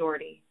large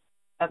majority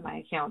of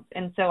my accounts.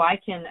 And so I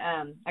can,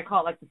 I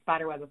call it like the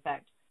spiderweb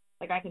effect.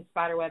 Like I can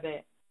spiderweb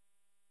it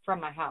from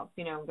my house,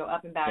 you know, and go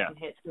up and back and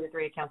hit 2 or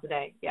 3 accounts a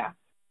day. Yeah.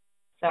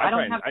 So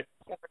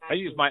I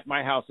use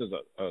my house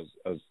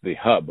as the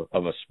hub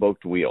of a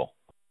spoked wheel.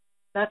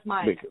 That's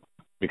mine.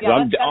 Because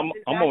I'm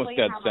almost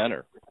dead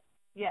center.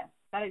 Yes,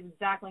 that is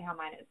exactly how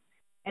mine is.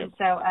 And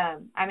so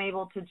I'm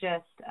able to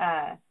just,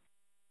 I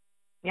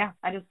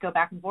just go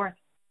back and forth.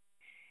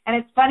 And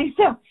it's funny,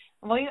 so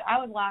I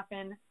was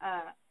laughing.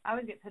 I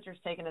always get pictures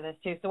taken of this,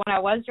 too. So when I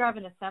was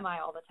driving a semi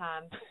all the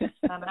time,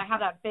 and I have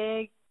that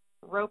big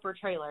Roper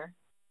trailer,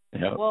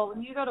 well,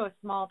 when you go to a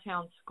small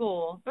town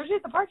school,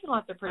 the parking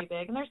lots are pretty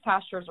big, and there's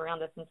pastures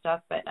around us and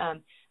stuff, but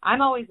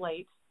I'm always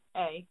late,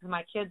 because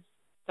my kids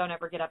don't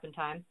ever get up in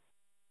time.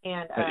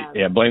 And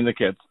blame the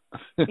kids.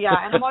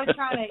 and I'm always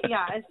trying to,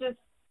 it's just,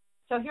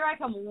 so here I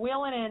come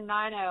wheeling in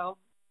 9-0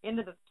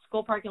 into the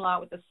school parking lot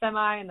with the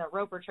semi and the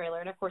Roper trailer,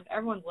 and of course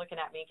everyone's looking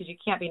at me because you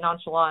can't be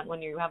nonchalant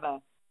when you have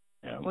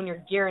when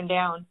you're gearing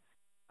down.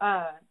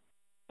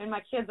 And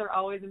my kids are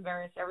always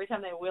embarrassed every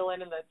time they wheel in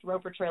the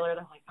Roper trailer.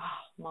 They're like,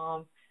 "Oh,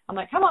 Mom." I'm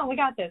like, "Come on, we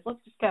got this.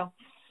 Let's just go."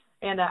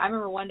 And I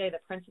remember one day the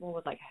principal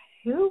was like,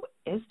 "Who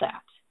is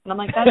that?" And I'm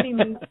like, "That's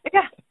even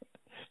yeah."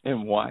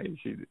 And why is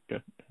she?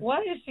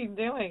 What is she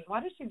doing?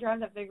 Why does she drive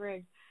that big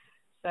rig?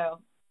 So,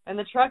 and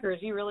the truckers,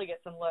 you really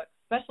get some looks,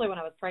 especially when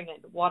I was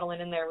pregnant,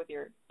 waddling in there with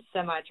your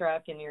semi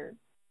truck and your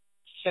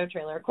show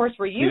trailer. Of course,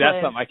 where you that's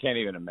live, something I can't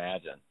even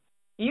imagine.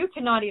 You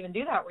cannot even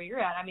do that where you're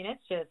at. I mean,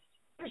 it's just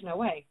there's no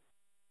way.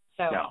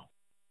 So, no.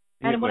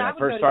 And when I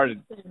first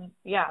started,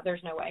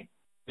 there's no way.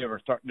 They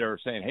were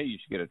saying, "Hey, you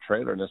should get a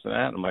trailer and this and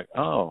that." And I'm like,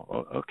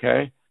 "Oh,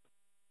 okay."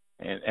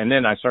 And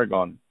then I started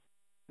going,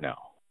 "No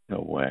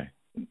way."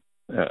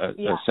 A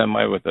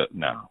semi with a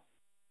no.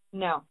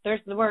 No, there's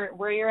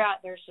where you're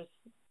at. There's just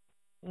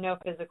no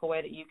physical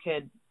way that you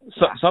could.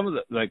 So some of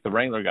the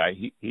Wrangler guy,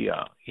 he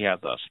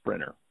has a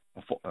Sprinter,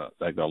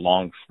 like a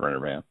long Sprinter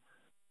van.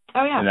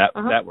 Oh yeah,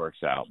 and that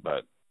works out.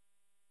 But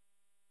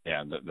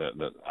yeah,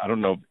 the I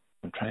don't know.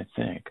 I'm trying to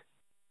think.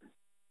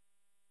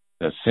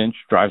 The Cinch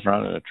drives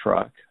around in a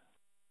truck.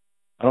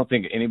 I don't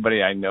think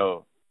anybody I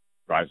know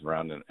drives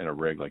around in a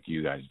rig like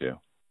you guys do.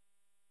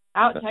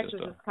 Out in Texas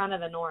is kind of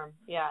the norm.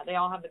 Yeah, they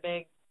all have the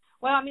big.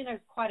 Well, I mean,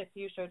 there's quite a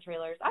few show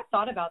trailers. I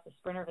thought about the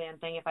Sprinter van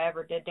thing if I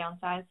ever did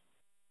downsize,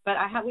 but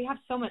we have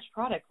so much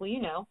product. Well,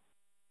 you know.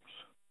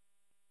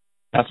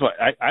 That's what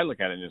I look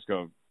at it and just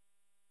go,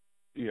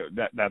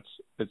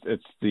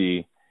 it's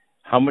the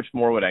how much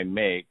more would I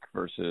make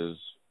versus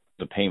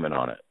the payment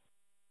on it.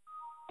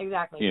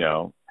 Exactly.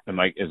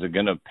 Is it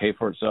going to pay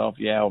for itself?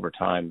 Yeah, over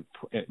time,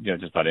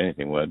 just about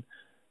anything would.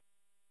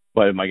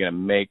 But am I going to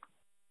make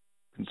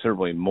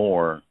considerably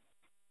more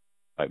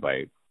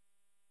by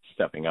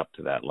stepping up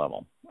to that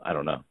level? I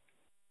don't know.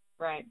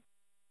 Right.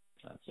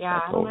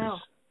 I don't know.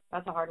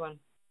 That's a hard one.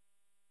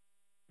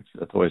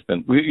 That's always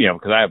been,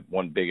 because I have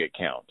one big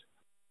account.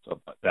 So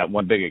that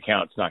one big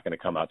account's not going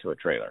to come out to a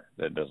trailer.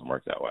 That doesn't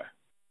work that way.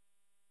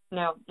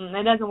 No,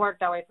 it doesn't work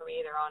that way for me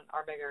either on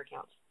our bigger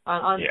accounts.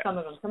 On some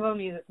of them. Some of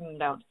them use it, some of them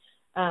don't.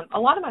 A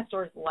lot of my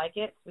stores like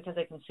it because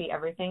they can see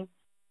everything.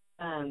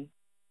 I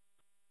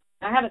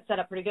have it set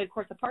up pretty good. Of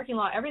course, the parking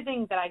lot,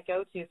 everything that I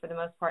go to for the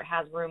most part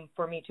has room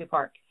for me to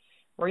park.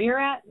 Where you're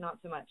at, not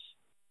so much.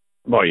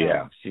 Well,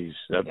 yeah,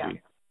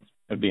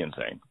 that'd be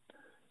insane.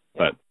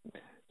 But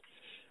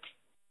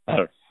I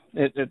don't.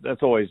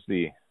 That's always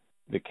the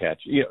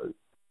catch.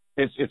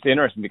 It's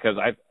interesting because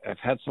I've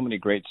had so many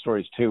great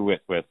stories too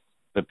with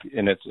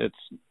and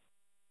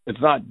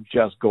it's not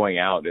just going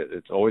out.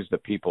 It's always the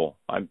people.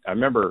 I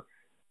remember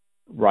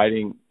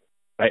riding.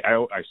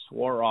 I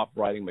swore off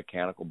riding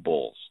mechanical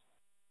bulls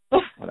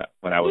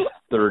when I was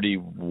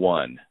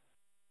 31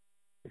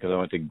 because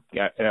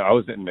I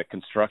was in the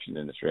construction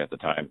industry at the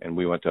time, and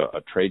we went to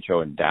a trade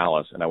show in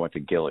Dallas, and I went to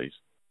Gilley's,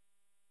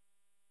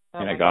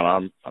 and I got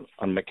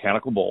on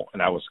mechanical bull,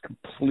 and I was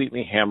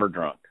completely hammer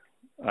drunk.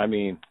 I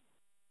mean,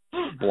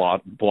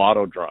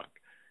 blotto drunk.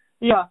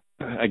 Yeah.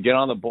 I get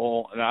on the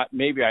bull, and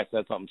maybe I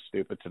said something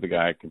stupid to the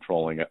guy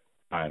controlling it.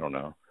 I don't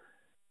know.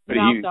 But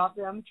he stopped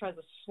him, tried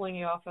to sling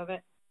you off of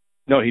it.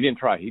 No, he didn't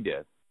try. He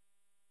did.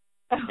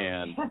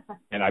 And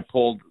I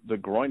pulled the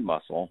groin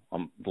muscle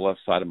on the left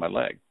side of my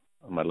leg,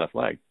 on my left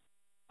leg.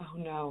 Oh,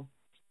 no.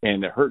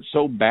 And it hurt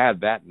so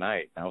bad that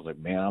night. I was like,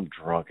 man, I'm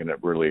drunk, and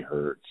it really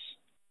hurts.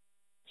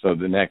 So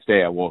the next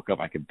day I woke up,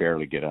 I could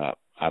barely get up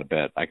out of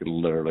bed. I could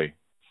literally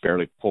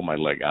barely pull my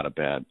leg out of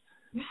bed.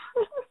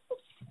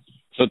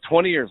 So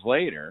 20 years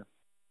later,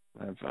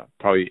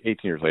 probably 18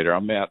 years later,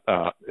 I'm at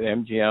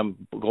MGM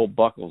Gold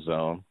Buckle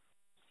Zone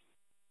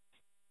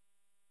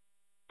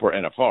for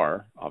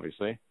NFR,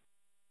 obviously.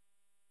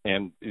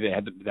 And they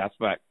had that's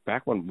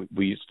back when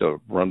we used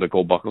to run the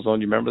Gold Buckle Zone.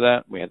 You remember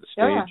that? We had the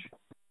stage,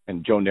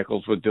 and Joe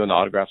Nichols was doing the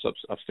autographs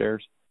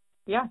upstairs.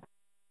 Yeah.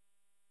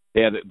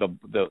 They had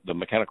the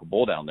mechanical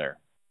bull down there,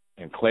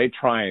 and Clay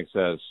Tryon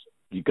says,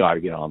 "You got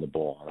to get on the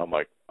bull." And I'm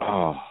like,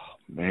 "Oh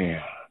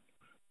man,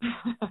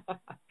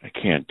 I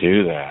can't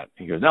do that."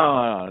 He goes,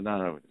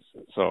 "No."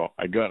 So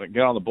I get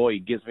on the bull. He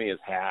gives me his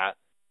hat.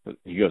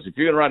 He goes, "If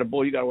you're gonna ride a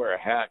bull, you got to wear a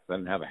hat." I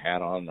didn't have a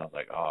hat on. And I was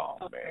like, "Oh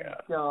man."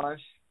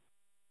 Gosh.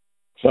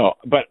 So,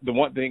 but the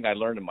one thing I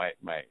learned in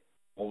my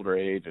older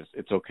age is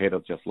it's okay to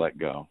just let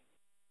go.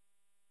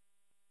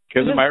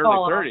 Because in my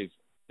early 30s,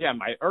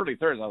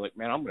 I was like,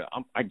 man,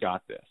 I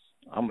got this.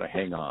 I'm gonna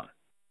hang on.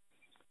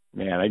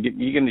 Man,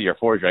 you get into your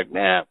 40s, you're like,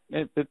 nah,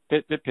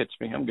 it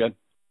pitched me. I'm good.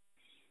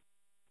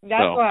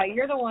 That's why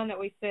you're the one that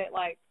we sit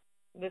like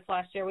this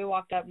last year. We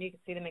walked up and you could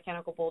see the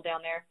mechanical bull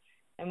down there.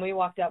 And we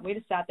walked up. We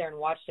just sat there and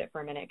watched it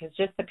for a minute because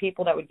just the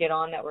people that would get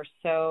on that were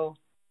so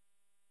 –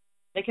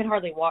 they could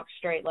hardly walk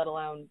straight, let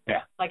alone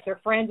like their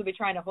friends would be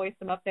trying to hoist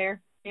them up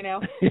there, you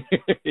know.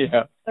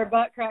 Yeah. Their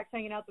butt cracks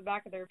hanging out the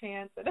back of their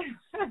pants.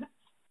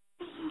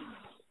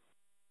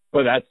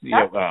 Well, that's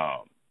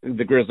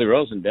the Grizzly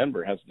Rose in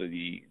Denver has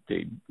the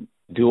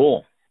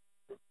duel.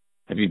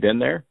 Have you been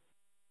there?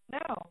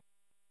 No.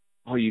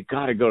 Oh, you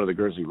got to go to the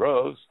Grizzly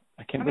Rose.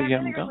 I can't believe you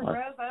haven't gone.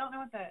 Rose, I don't know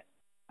what that.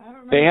 I don't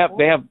remember.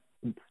 They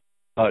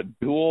have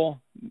dual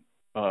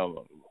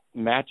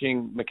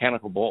matching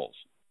mechanical bulls.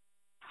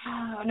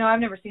 Oh, no,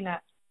 I've never seen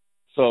that.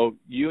 So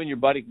you and your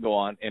buddy can go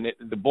on, and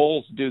the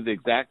bulls do the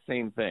exact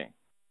same thing.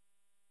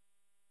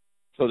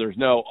 So there's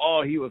no,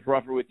 he was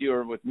rougher with you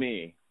or with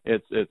me.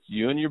 It's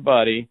you and your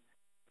buddy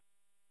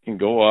can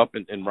go up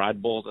and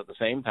ride bulls at the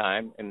same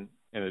time, and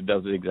it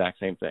does the exact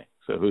same thing.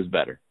 So who's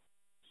better?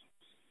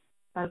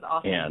 That's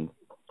awesome.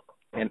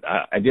 And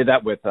I did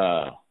that with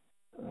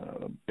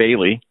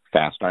Bailey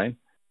Fastine,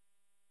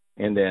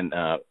 and then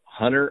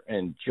Hunter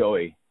and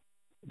Joey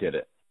did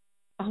it.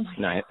 Oh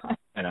my God.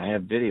 And I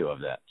have video of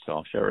that, so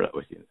I'll share that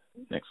with you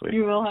next week.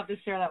 You will have to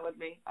share that with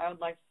me. I would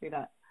like to see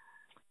that.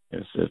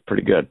 It's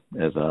pretty good.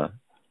 As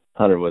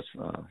Hunter was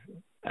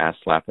hat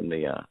slapping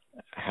the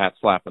ass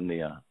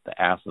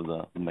of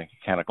the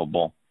mechanical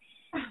bull.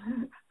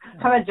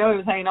 How about Joey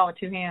was hanging on with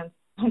two hands?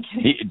 I'm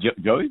kidding.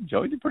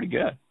 Joey did pretty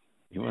good.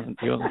 He wasn't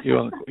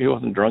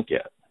drunk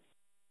yet.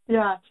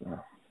 Yeah.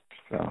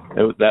 So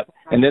it was that,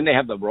 and then they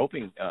have the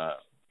roping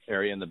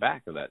area in the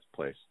back of that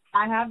place.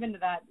 I have been to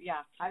that.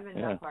 Yeah, I've been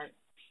to that part.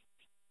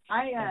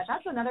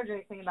 That's another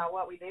great thing about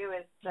what we do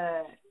is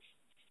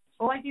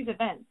like these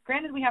events.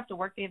 Granted, we have to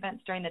work the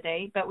events during the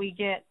day, but we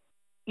get,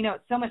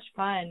 it's so much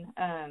fun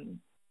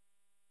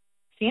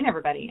seeing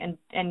everybody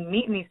and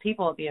meeting these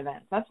people at the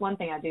events. That's one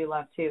thing I do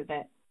love too.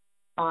 That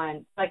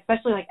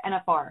especially like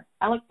NFR,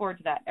 I look forward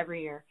to that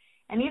every year.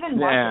 And even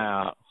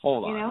now,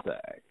 hold on a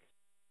sec.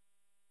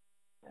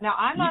 Now,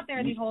 I'm not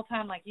there the whole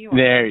time like you are.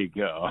 There you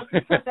go.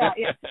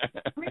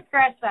 Let me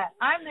scratch that.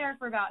 I'm there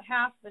for about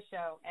half the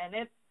show, and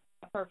it's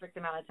a perfect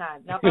amount of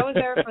time. Now, if I was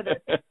there for the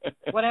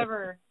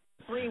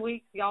 3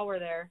 weeks y'all were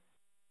there,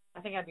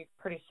 I think I'd be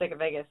pretty sick of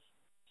Vegas.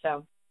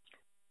 So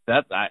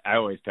I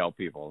always tell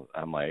people,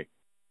 I'm like,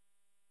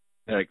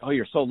 they're like, oh,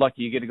 you're so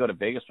lucky you get to go to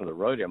Vegas for the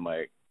rodeo. I'm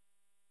like,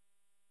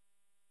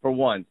 for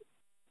one,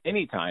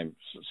 anytime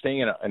staying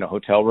in a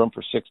hotel room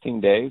for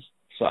 16 days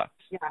sucks.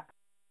 Yeah.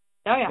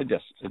 Oh yeah. It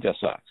just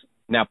sucks.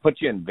 Now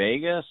put you in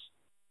Vegas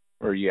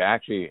where you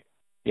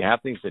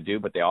have things to do,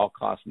 but they all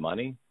cost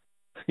money.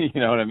 You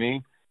know what I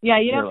mean? Yeah,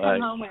 you don't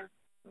come home with.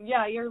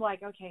 Yeah, you're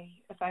like, okay,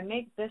 if I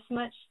make this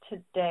much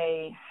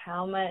today,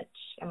 how much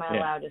am I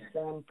allowed to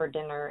spend for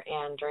dinner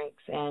and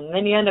drinks? And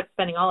then you end up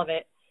spending all of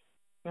it.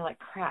 You're like,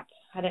 crap,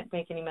 I didn't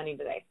make any money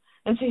today,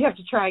 and so you have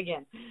to try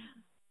again.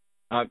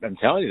 I'm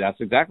telling you, that's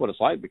exactly what it's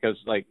like because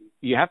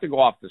you have to go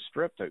off the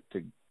strip to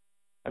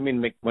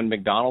when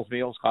McDonald's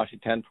meals cost you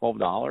 $10,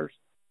 $12,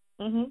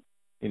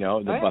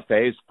 the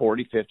buffet's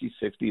 $40, $50,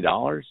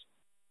 $60.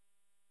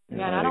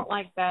 Yeah, and I don't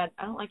like that.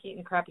 I don't like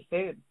eating crappy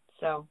food.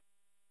 So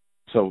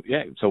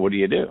what do?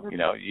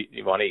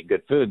 You want to eat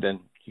good food,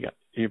 then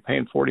you're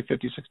paying $40,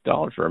 $50,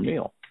 $60 for a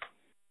meal.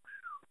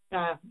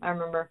 Yeah, I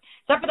remember.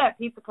 Except for that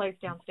pizza place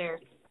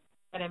downstairs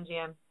at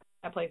MGM.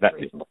 That place is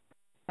reasonable.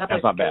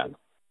 That's not bad.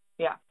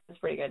 Yeah, it's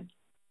pretty good.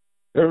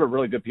 There's a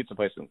really good pizza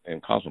place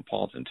in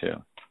Cosmopolitan,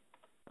 too.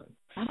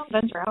 I don't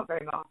venture out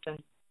very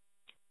often.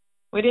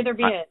 We'd either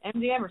be at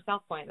MGM or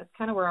South Point. That's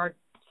kind of where our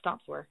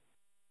stops were.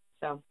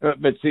 So.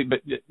 But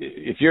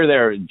if you're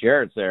there and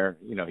Jared's there,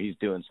 he's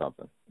doing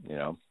something,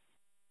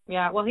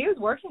 Yeah, well, he was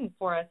working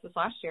for us this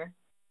last year.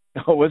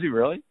 Oh, was he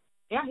really?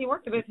 Yeah, he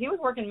was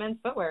working men's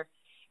footwear.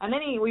 And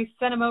then we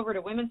sent him over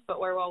to women's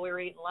footwear while we were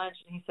eating lunch,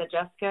 and he said,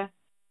 Jessica,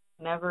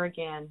 never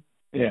again.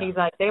 Yeah. He's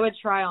like, they would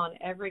try on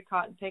every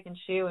cotton picking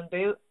shoe and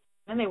boot,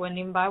 and they wouldn't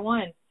even buy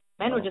one.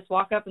 Men would just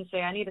walk up and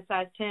say, I need a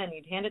size 10.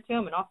 You'd hand it to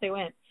them, and off they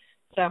went.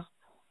 So.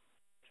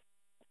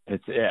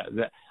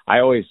 I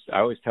always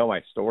tell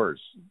my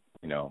stores,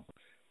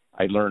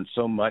 I learned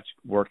so much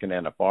working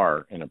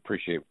NFR and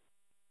appreciate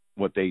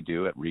what they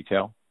do at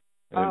retail.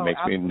 And it makes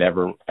absolutely. Me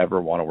never,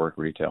 ever want to work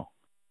retail.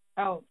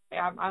 Oh,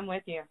 I'm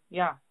with you.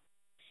 Yeah.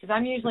 Because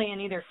I'm usually in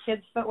either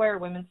kids' footwear or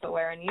women's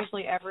footwear, and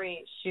usually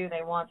every shoe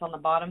they want's on the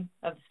bottom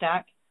of the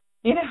stack.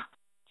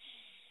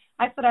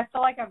 I said I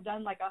feel like I've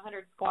done like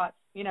 100 squats,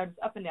 just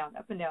up and down,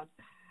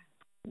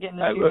 getting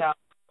the shoes out.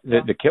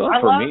 The killer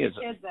for me is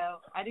kids, though.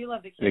 I do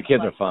love the kids. The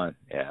kids are fun.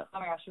 Yeah. Oh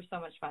my gosh, they're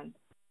so much fun.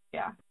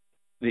 Yeah.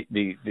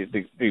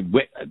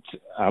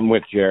 I'm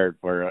with Jared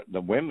where the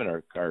women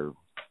are.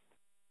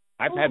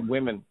 I've had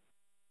women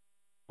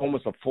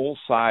almost a full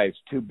size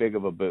too big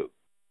of a boot,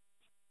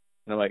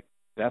 and I'm like,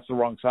 that's the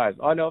wrong size.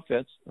 Oh no, it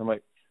fits. I'm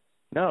like,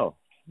 no,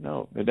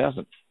 it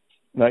doesn't.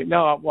 I'm like,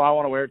 no, well, I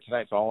want to wear it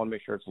tonight, so I want to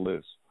make sure it's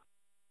loose.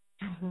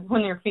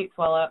 When your feet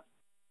swell up.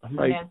 I'm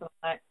like,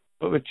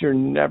 but you're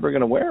never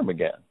going to wear them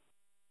again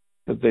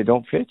because they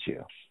don't fit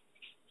you.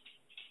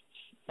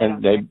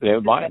 And they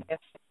would buy them.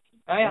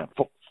 Oh, yeah.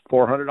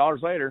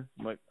 $400 later.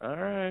 I'm like, all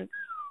right.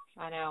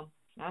 I know.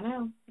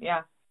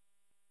 Yeah.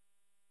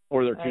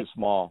 Or they're too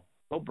small.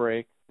 They'll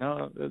break.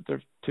 No,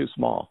 they're too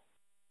small.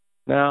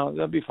 No,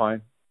 they'll be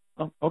fine.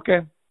 Oh,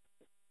 okay.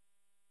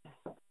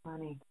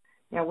 Funny.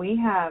 Yeah, we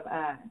have,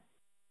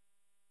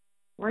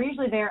 we're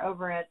usually there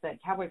over at the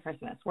Cowboy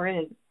Christmas. We're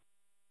in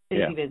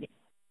busy.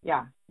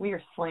 Yeah, we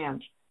are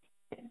slammed.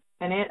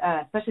 And it,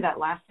 especially that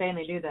last day, and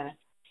they do the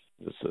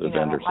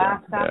vendor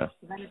sale.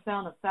 The vendor sale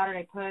and the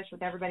Saturday push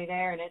with everybody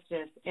there, and it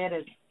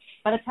is,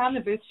 by the time the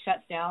booth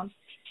shuts down,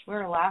 we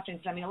were laughing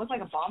because, I mean, it looked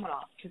like a bomb went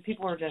off because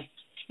people were just,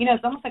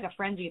 it's almost like a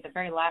frenzy at the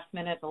very last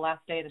minute, the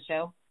last day of the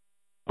show.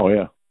 Oh,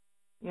 yeah.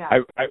 Yeah.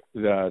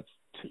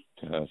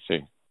 Let's see,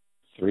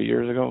 3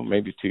 years ago,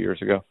 maybe 2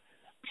 years ago,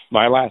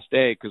 my last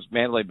day, because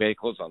Mandalay Bay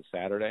closed on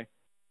Saturday,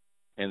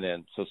 and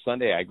then so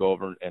Sunday I go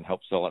over and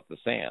help sell at the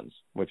Sands,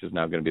 which is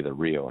now going to be the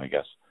Rio, I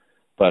guess.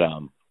 But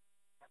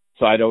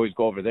so I'd always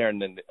go over there,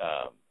 and then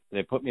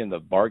they put me in the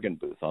bargain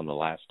booth on the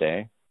last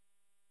day.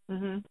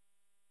 Mm-hmm.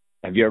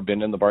 Have you ever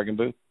been in the bargain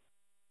booth?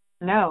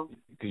 No.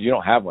 Because you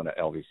don't have one at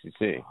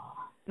LVCC.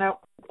 No.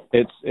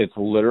 It's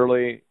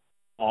literally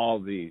all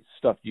the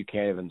stuff you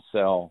can't even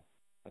sell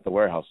at the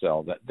warehouse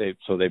sale that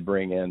they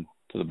bring in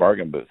to the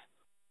bargain booth,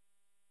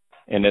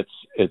 and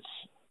it's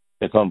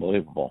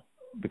unbelievable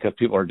because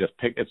people are just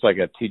it's like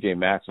a TJ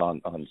Maxx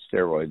on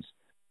steroids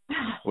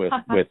with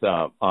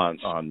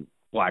on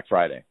Black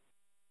Friday.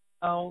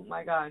 Oh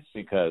my gosh!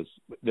 Because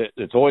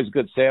it's always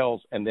good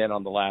sales, and then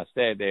on the last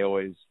day they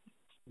always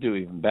do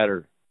even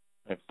better,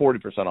 like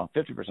 40% off,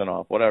 50%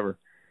 off, whatever.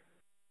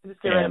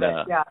 Just get rid of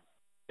it. Yeah.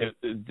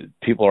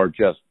 People are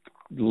just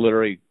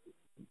literally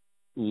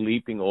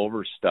leaping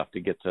over stuff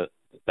to get to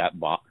that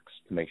box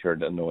to make sure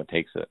that no one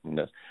takes it. And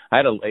I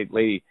had a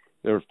lady,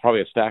 there was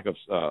probably a stack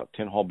of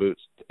 10 Hall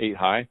boots 8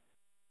 high,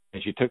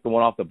 and she took the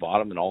one off the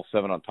bottom and all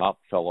 7 on top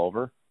fell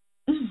over.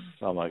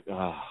 So I'm like,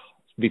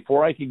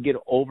 before I could get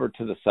over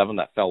to the 7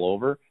 that fell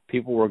over,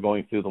 people were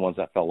going through the ones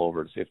that fell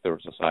over to see if there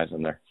was a size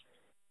in there.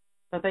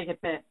 So they could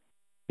fit.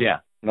 Yeah.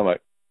 And I'm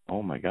like,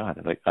 oh my God,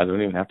 I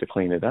don't even have to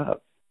clean it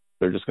up.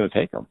 They're just going to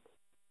take them.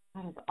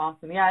 That is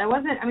awesome. Yeah, it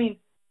wasn't, I mean,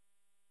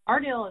 our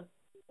deal is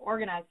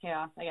organized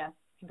chaos, I guess,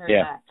 compared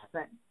to that.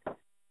 But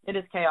it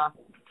is chaos.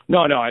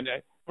 No,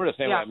 we're the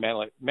same way at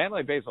Mandalay.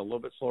 Mandalay Bay is a little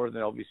bit slower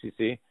than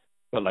LVCC,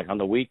 but like on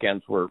the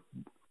weekends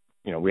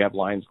we have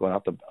lines going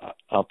out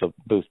the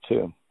booth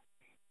too.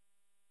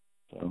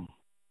 So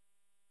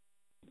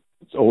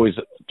it's always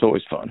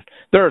fun.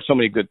 There are so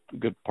many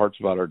good parts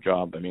about our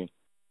job. I mean,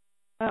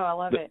 oh, I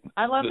love it.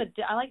 I love it.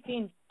 I like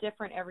being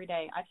different every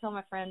day. I tell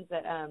my friends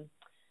that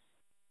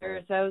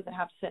there's those that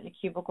have to sit in a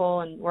cubicle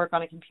and work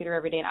on a computer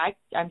every day, and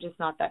I'm just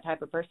not that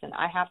type of person.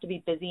 I have to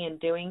be busy and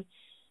doing,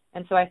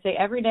 and so I say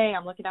every day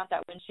I'm looking out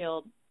that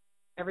windshield.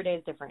 Every day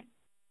is different.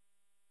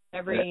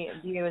 Every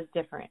view is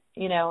different,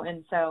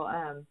 and so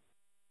and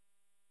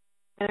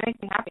it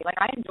makes me happy. Like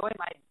I enjoy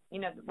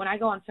when I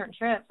go on certain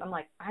trips, I'm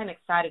like I'm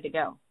excited to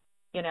go,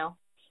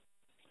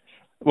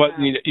 Well,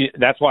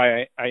 that's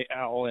why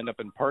I'll end up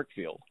in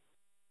Parkfield,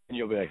 and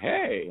you'll be like,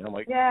 hey, and I'm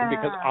like,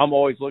 because I'm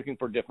always looking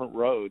for different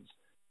roads.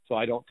 So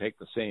I don't take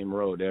the same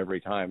road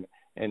every time,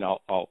 and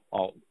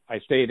I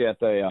stayed at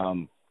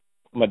the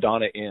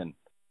Madonna Inn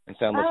in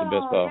San Luis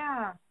Obispo.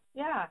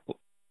 Yeah.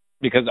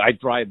 Because I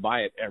drive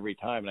by it every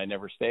time, and I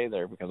never stay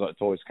there because it's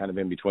always kind of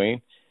in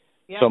between.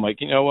 Yeah. So I'm like,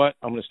 you know what?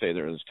 I'm going to stay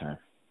there this time.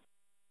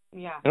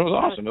 Yeah. And it was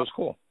awesome. It was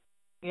cool.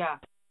 Yeah.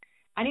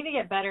 I need to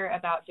get better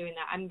about doing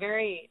that. I'm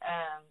very.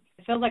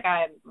 It feels like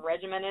I'm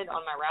regimented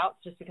on my routes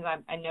just because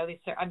I know these.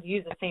 I've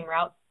used the same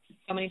routes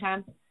so many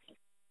times.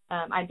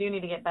 I do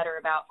need to get better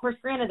about. Of course,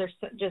 granted, there's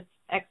just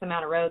X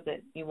amount of roads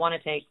that you want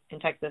to take in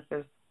Texas.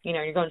 There's,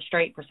 you're going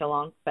straight for so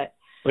long, but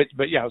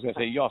yeah, I was going to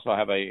say you also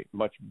have a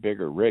much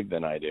bigger rig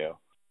than I do.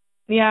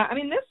 Yeah, I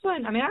mean this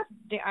one. I mean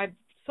I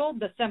sold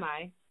the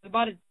semi. We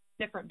bought a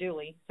different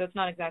dually, so it's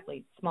not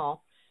exactly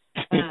small.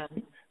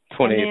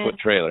 28-foot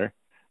trailer.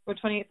 With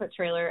 28-foot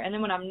trailer, and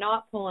then when I'm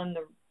not pulling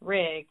the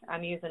rig,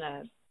 I'm using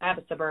I have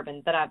a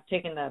Suburban that I've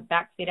taken the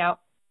back seat out,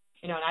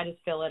 and I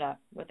just fill it up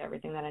with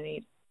everything that I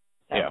need.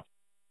 So. Yeah.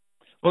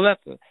 Well,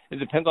 it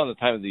depends on the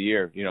time of the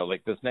year.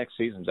 Like this next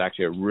season is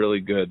actually a really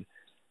good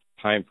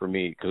time for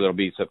me because it'll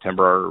be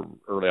September or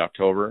early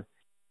October.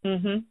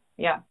 Mhm.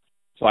 Yeah.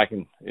 So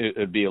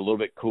it'd be a little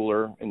bit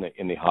cooler in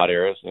the hot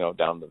areas,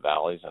 down the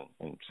valleys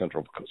and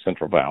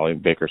Central Valley,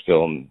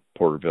 Bakersfield and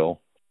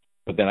Porterville.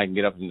 But then I can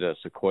get up into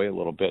Sequoia a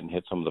little bit and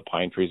hit some of the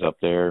pine trees up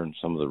there, and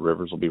some of the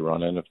rivers will be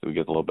running if we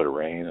get a little bit of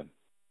rain. And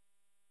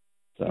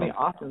so, that'd be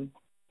awesome.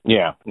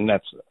 Yeah, and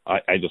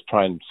I just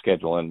try and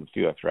schedule in a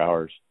few extra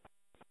hours.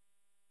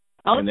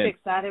 I'll just be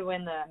excited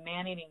when the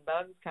man-eating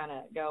bugs kind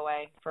of go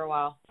away for a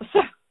while.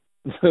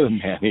 The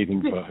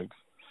man-eating bugs.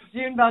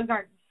 June bugs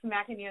aren't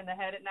smacking you in the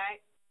head at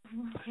night.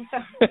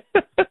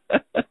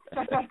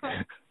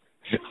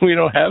 We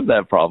don't have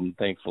that problem,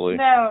 thankfully.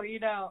 No, you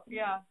don't.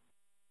 Yeah.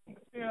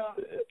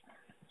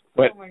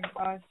 But Oh my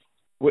gosh.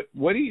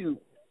 what do you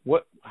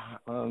what?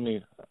 I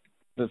mean,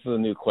 this is a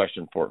new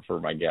question for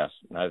my guests.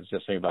 I was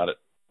just thinking about it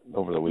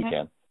over the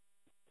weekend.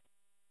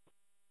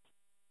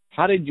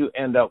 How did you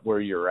end up where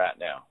you're at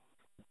now?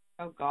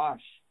 Oh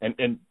gosh.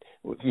 And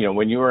you know,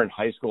 when you were in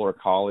high school or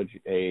college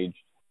age,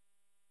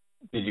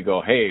 did you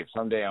go, hey,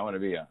 someday I want to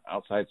be an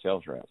outside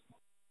sales rep?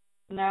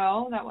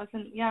 No, that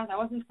wasn't. Yeah, that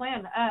wasn't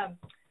planned.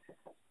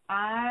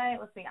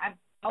 Let's see. I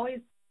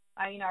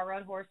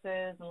rode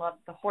horses and loved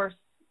the horse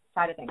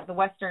side of things, the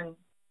Western,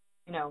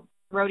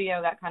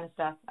 rodeo, that kind of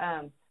stuff.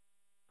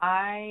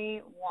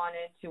 I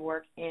wanted to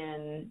work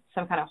in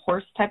some kind of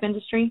horse type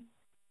industry.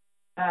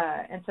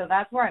 And so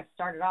that's where I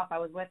started off. I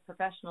was with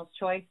Professional's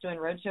Choice doing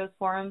road shows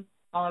for them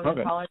all over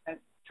the college. I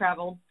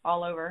traveled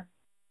all over.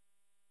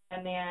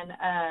 And then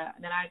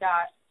I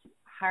got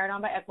hired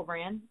on by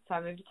Equibrand. So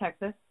I moved to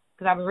Texas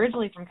because I was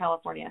originally from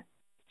California.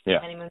 Yeah.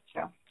 Many moons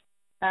ago.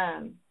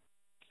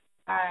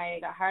 I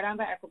got hired on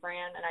by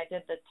Equibrand, and I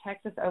did the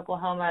Texas,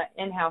 Oklahoma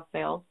in-house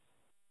sales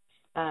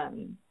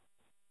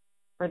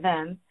for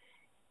them.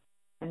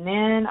 And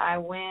then I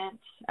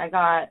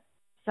got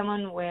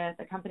someone with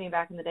a company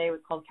back in the day, it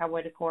was called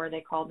Cowboy Decor.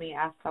 They called me,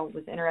 asked if I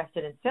was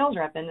interested in sales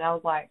rep, and I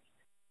was like,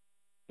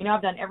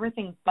 I've done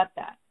everything but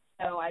that.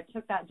 So I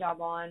took that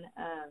job on,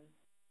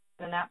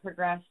 and that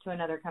progressed to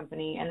another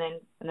company, and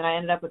then I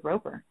ended up with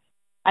Roper.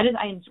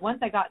 Once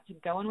I got to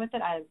going with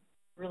it, I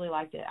really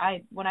liked it.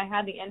 When I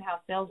had the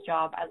in-house sales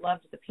job, I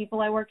loved the people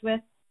I worked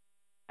with.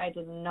 I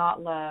did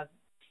not love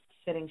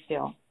sitting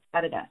still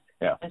at a desk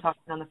and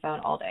talking on the phone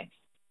all day.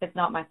 It's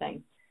not my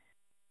thing.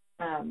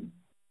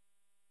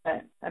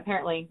 But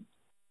apparently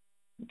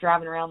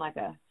driving around like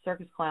a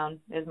circus clown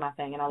is my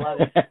thing, and I love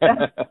it.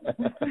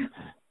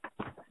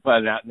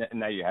 Well,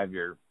 now you have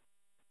your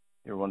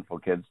wonderful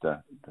kids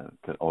to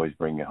always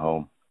bring you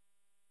home.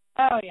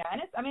 Oh yeah,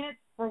 and it's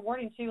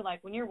rewarding too.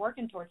 Like when you're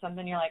working towards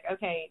something, you're like,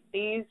 okay,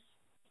 these,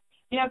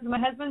 because my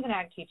husband's an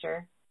ag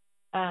teacher,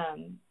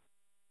 and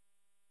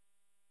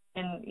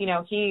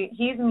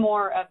he's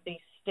more of the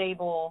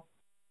stable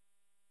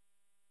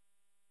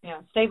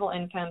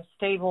income,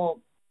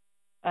 stable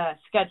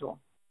schedule.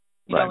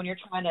 Right. When you're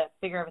trying to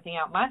figure everything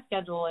out, my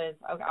schedule is,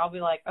 okay, I'll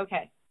be like,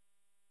 okay,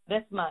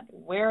 this month,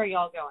 where are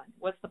y'all going?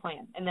 What's the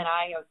plan? And then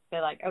I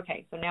say like,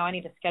 okay, so now I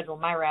need to schedule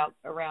my routes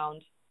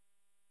around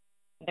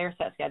their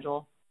set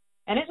schedule,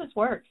 and it just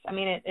works. I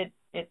mean,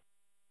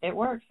 it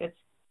works.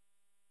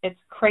 It's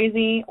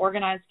crazy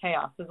organized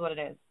chaos is what it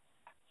is.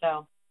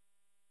 So,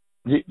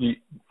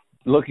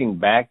 looking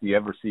back, do you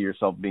ever see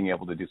yourself being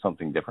able to do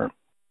something different?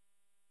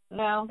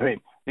 No. I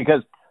mean,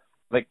 because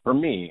like for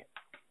me,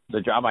 the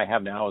job I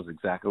have now is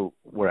exactly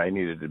where I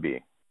needed to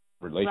be.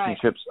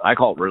 Relationships. Right.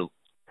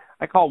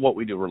 I call what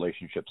we do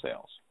relationship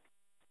sales.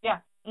 Yeah.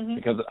 Mm-hmm.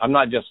 Because I'm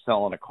not just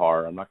selling a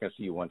car. I'm not going to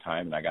see you one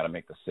time and I got to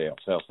make the sale.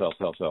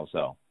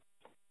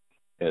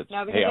 It's,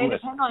 no, because they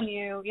depend on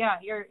you. Yeah,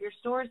 your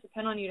stores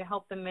depend on you to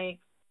help them make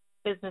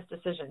business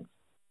decisions.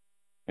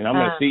 And I'm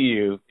going to see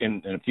you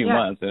in a few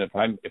months, and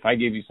if I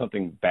give you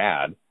something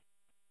bad,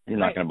 you're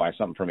not going to buy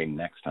something from me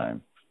next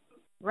time.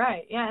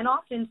 Right. Yeah, and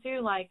often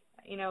too, like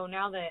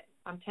now that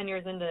I'm 10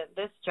 years into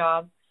this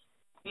job,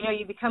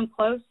 you become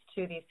close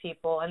to these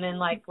people, and then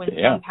like when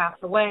some pass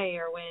away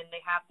or when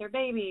they have their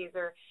babies,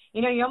 or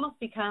you almost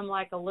become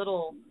like a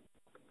little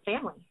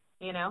family.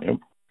 Yep.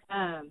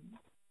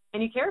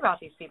 And you care about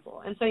these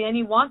people, and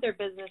you want their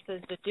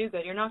businesses to do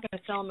good. You're not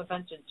going to sell them a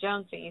bunch of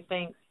junk that you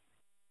think is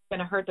going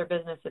to hurt their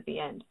business at the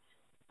end.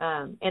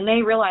 And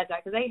they realize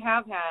that because they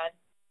have had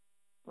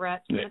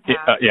reps in the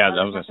past.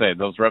 I was going to say,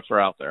 those reps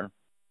are out there.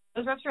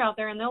 Those reps are out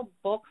there, and they'll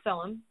bulk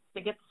sell them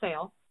to get the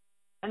sale.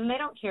 And they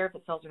don't care if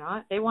it sells or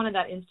not. They wanted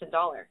that instant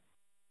dollar.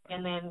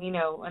 And then,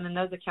 and then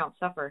those accounts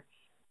suffer.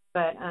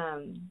 But,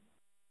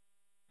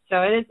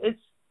 so it's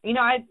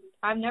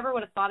I never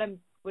would have thought I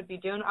would be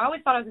doing, I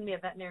always thought I was going to be a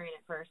veterinarian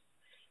at first.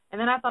 And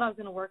then I thought I was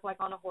going to work like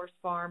on a horse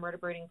farm or at a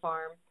breeding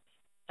farm.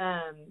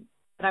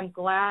 But I'm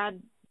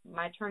glad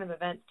my turn of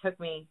events took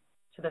me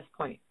to this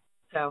point.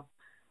 So.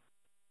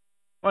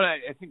 Well,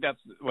 I think that's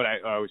what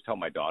I always tell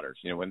my daughters.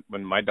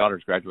 When my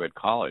daughters graduated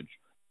college,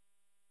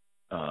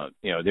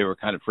 they were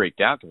kind of freaked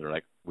out because they're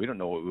like, we don't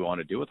know what we want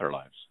to do with our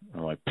lives.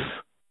 I'm like,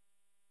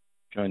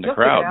 join the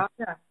crowd.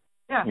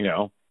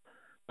 Yeah.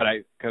 But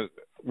because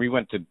we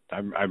went to,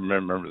 I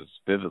remember this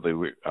vividly.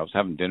 I was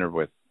having dinner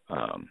with,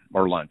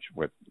 or lunch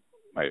with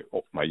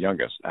my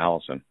youngest,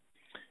 Allison,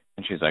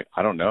 and she's like,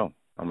 I don't know.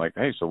 I'm like,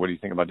 hey, so what do you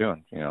think about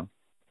doing? And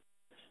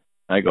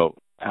I go,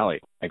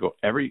 Allie,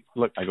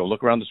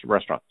 look around this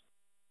restaurant.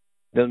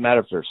 Doesn't matter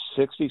if there's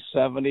 60,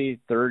 70,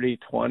 30,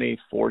 20,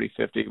 40,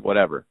 50,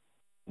 whatever.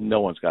 No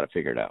one's got it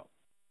figured out.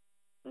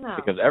 No.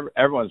 Because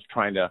everyone's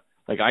trying to,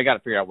 like, I got to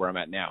figure out where I'm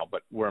at now,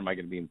 but where am I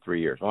going to be in 3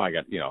 years? Oh, I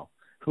got,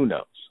 who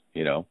knows,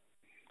 Yeah.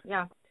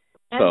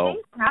 And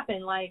things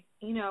happen, like,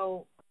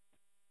 the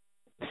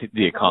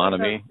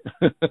economy.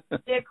 The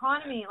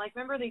economy, like,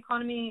 remember the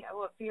economy,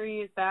 a few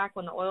years back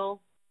when the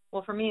oil,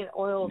 for me, the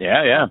oil.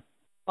 Yeah.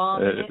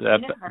 Bombed, and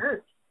it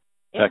hurt.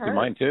 Affected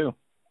mine, too.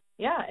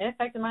 Yeah, it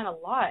affected mine a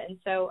lot. And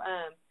so,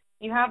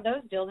 you have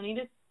those deals, and you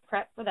just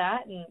prep for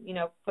that, and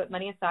put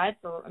money aside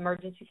for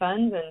emergency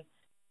funds,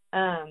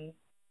 and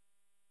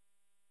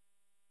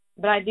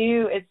but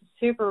it's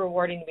super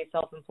rewarding to be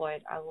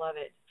self-employed. I love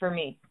it. For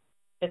me,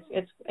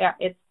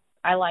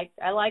 I like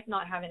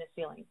not having a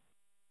ceiling.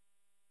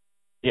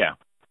 Yeah.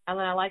 And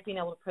then I like being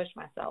able to push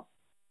myself.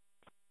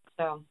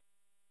 So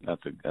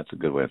that's a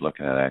good way of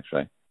looking at it,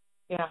 actually.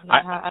 Yeah,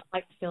 I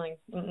like the ceiling.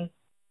 Mm-mm.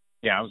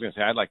 Yeah, I was going to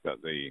say I like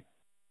the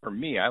for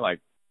me, I like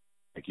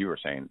you were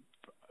saying,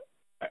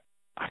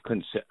 I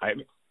couldn't sit.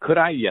 Could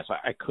I? Yes,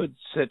 I could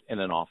sit in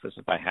an office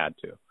if I had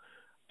to.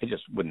 I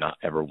just would not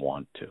ever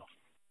want to.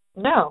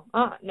 No.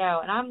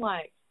 And I'm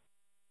like,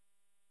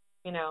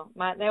 they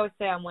always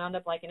say I'm wound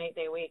up like an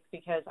 8-day week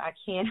because I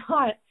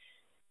cannot.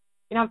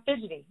 I'm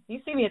fidgety. You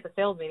see me at the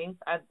sales meetings,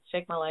 I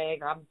shake my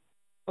leg,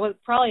 or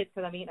probably it's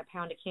because I'm eating a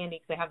pound of candy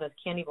because they have those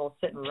candy bowls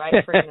sitting right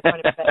in front of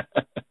me.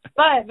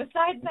 But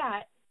besides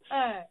that,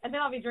 and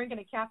then I'll be drinking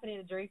a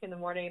caffeinated drink in the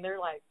morning, and they're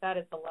like, "That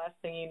is the last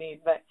thing you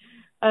need." But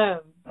I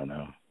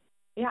know.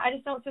 Yeah, I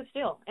just don't sit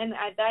still, and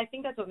I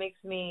think that's what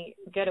makes me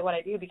good at what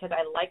I do because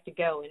I like to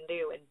go and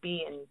do and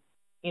be, and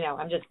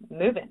I'm just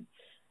moving.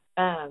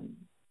 And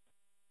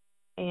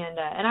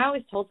I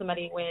always told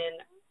somebody when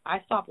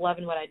I stopped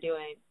loving what I do,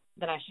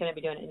 then I shouldn't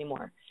be doing it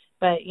anymore.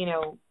 But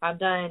I've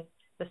done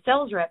the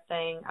sales rep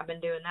thing. I've been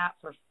doing that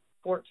for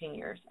 14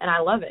 years, and I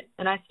love it,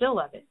 and I still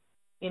love it.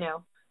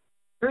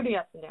 Through the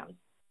ups and downs.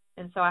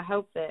 And so I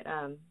hope that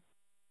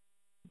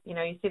you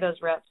see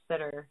those reps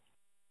that are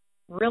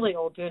really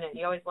old doing it.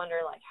 You always wonder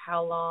like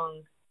how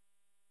long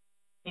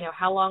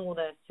will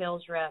the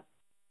sales rep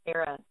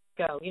era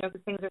go?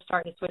 Because things are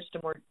starting to switch to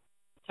more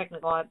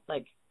technical,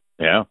 like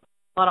a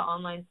lot of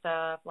online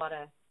stuff, a lot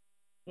of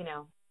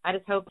I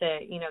just hope that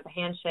the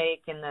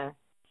handshake and the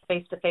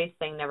face-to-face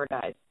thing never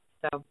dies.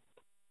 So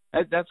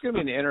that's going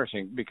to be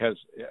interesting because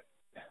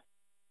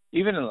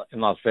even in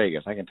Las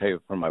Vegas, I can tell you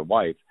from my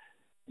wife,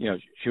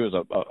 she was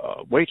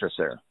a waitress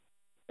there,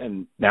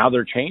 and now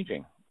they're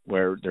changing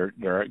where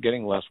they're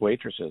getting less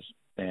waitresses,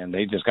 and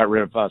they just got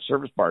rid of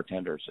service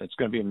bartenders. It's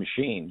going to be a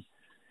machine.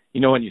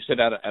 When you sit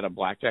at a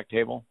blackjack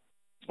table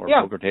or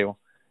a poker table,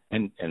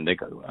 and they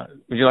go,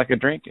 "Would you like a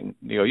drink?" And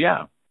you go,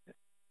 "Yeah,"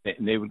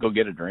 and they would go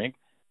get a drink.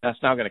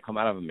 That's now going to come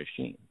out of a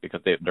machine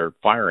because they're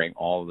firing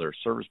all of their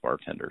service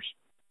bartenders.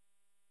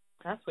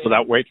 That's weird. So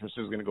that waitress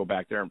is going to go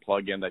back there and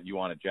plug in that you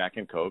want a Jack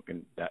and Coke,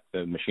 and that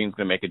the machine's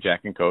going to make a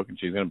Jack and Coke, and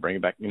she's going to bring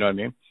it back. You know what I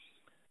mean?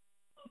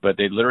 But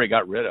they literally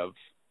got rid of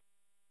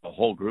a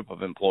whole group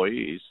of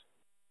employees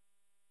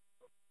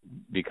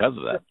because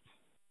of that.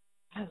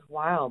 That's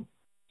wild.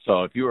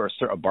 So if you were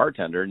a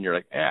bartender and you're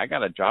like, "Hey, I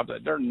got a job,"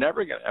 that they're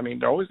never going to. I mean,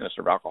 they're always going to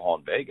serve alcohol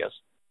in Vegas.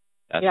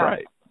 That's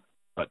right.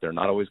 But they're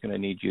not always going to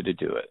need you to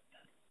do it.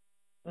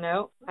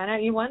 No, I know.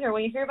 You wonder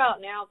when you hear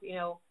about now,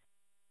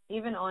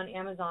 even on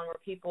Amazon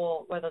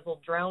where those little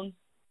drones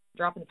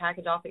dropping the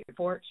package off at your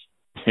porch.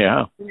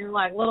 Yeah. And you're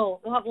like we'll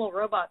have little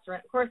robots.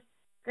 Of course,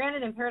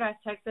 granted, in Paradise,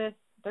 Texas,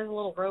 there's a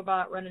little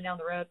robot running down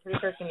the road. Pretty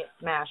sure it's going to get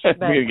smashed.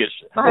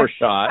 Or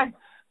shot.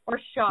 Or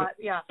shot,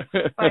 yeah,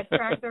 by a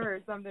tractor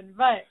or something.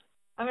 But,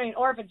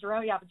 or if a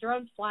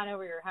drone's flying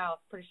over your house,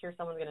 pretty sure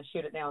someone's going to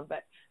shoot it down.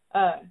 But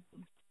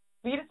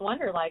you just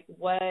wonder, like,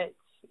 what,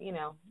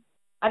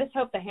 I just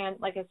hope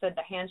like I said,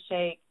 the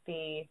handshake,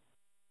 the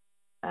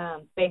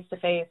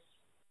face-to-face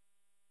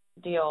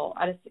deal,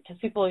 because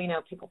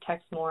people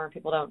text more,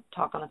 people don't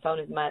talk on the phone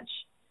as much.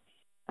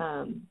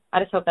 I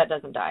just hope that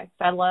doesn't die.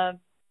 So I love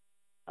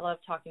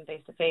talking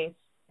face-to-face,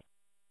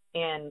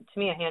 and to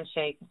me a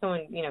handshake, if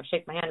someone,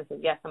 shakes my hand and says,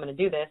 "Yes, I'm going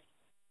to do this,"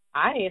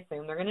 I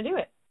assume they're going to do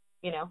it,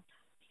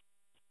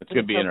 It's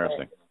going to be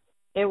interesting.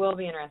 It will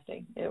be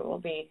interesting. It will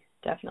be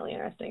definitely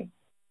interesting.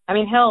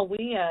 Hell,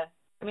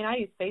 I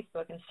use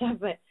Facebook and stuff,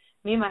 but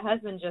me and my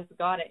husband just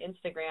got an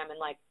Instagram, and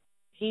like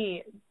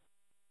he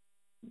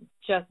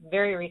just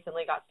very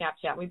recently got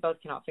Snapchat. We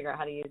both cannot figure out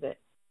how to use it.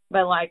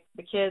 But like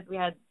the kids, we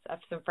had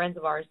some friends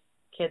of ours,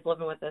 kids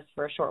living with us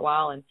for a short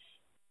while, and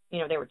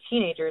they were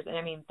teenagers,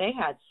 and they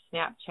had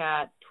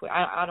Snapchat.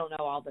 I don't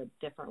know all the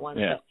different ones,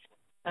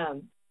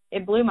 but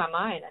it blew my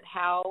mind at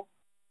how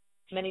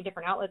many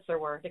different outlets there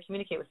were to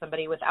communicate with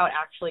somebody without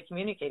actually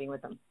communicating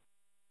with them.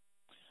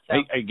 So.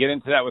 I get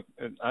into that with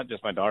not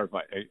just my daughter,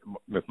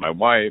 with my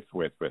wife.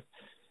 With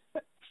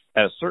at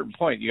a certain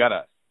point, you got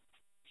to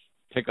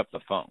pick up the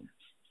phone.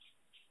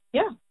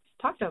 Yeah,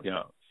 talk to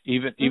them.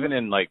 Even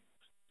in like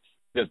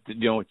just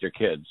dealing with your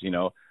kids.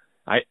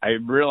 I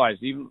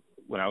realized even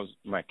when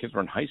my kids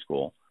were in high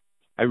school,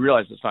 I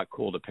realized it's not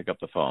cool to pick up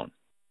the phone,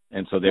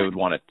 and so they would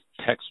want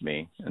to text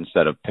me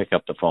instead of pick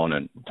up the phone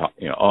and talk.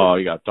 "Oh,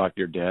 you got to talk to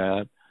your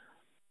dad."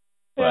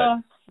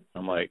 But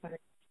I'm like,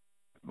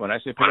 when I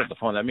say pick up the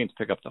phone, that means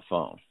pick up the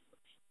phone.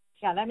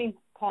 Yeah, that means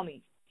call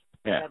me.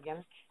 Yeah.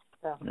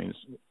 So.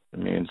 It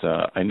means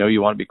I know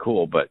you want to be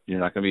cool, but you're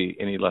not going to be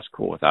any less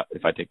cool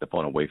if I take the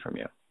phone away from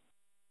you.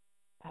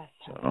 That's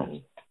so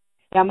funny.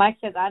 Yeah, my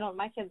kids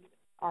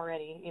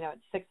already, at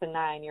 6 and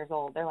 9 years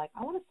old, they're like,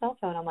 "I want a cell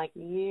phone." I'm like,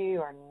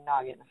 "You are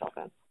not getting a cell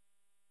phone."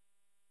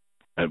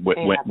 And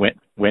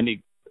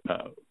Wendy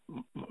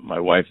my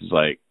wife is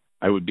like,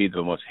 I would be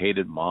the most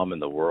hated mom in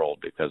the world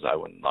because I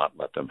would not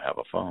let them have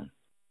a phone.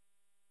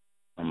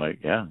 I'm like,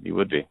 yeah, you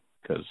would be,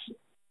 because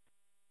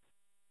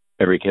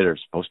every kid is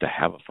supposed to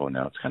have a phone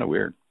now. It's kind of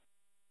weird.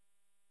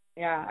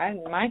 Yeah,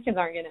 my kids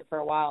aren't getting it for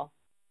a while.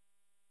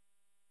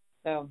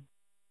 So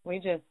we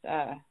just,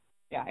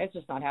 it's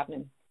just not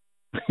happening.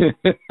 I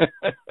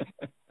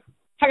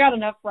got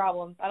enough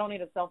problems. I don't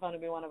need a cell phone to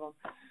be one of them.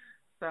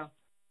 So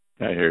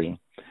I hear you.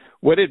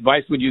 What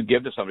advice would you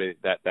give to somebody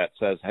that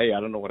says, hey, I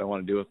don't know what I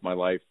want to do with my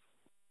life?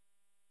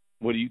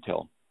 What do you tell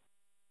them?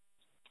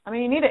 I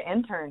mean, you need to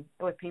intern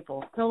with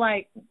people. So,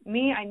 like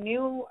me, I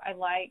knew I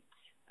liked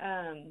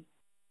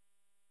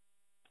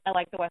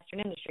the Western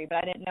industry, but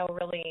I didn't know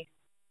really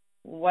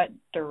what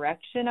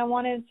direction I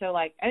wanted. So,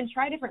 like, and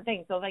try different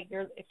things. So, like,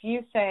 if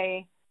you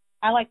say,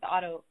 I like the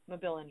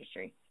automobile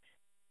industry,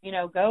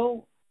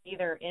 go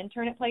either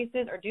intern at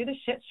places or do the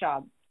shit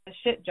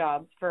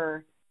jobs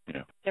for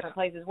different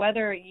places,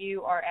 whether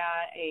you are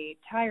at a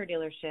tire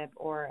dealership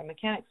or a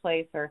mechanic's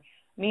place. Or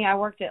me, I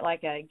worked at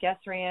like a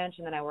guest ranch,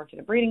 and then I worked at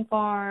a breeding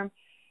farm.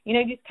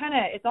 Just kind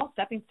of, it's all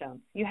stepping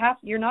stones.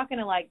 You're not going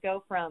to like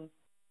go from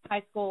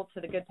high school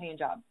to the good paying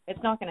job.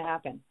 It's not going to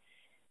happen.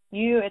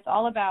 It's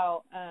all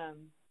about,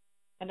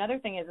 another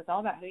thing is it's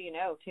all about who you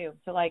know too.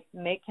 So like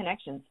make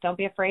connections. Don't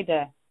be afraid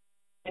to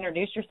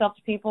introduce yourself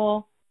to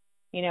people,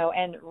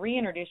 and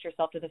reintroduce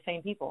yourself to the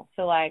same people.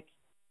 So like,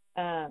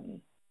 a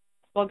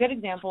good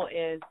example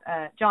is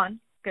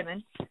John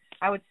Goodman.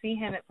 I would see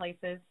him at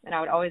places, and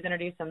I would always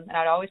introduce him, and I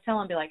would always tell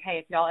him, be like, hey,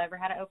 if y'all ever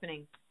had an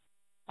opening,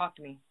 talk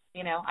to me.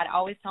 I'd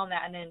always tell him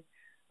that. And then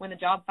when the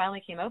job finally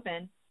came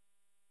open,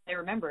 they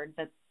remembered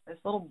that this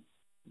little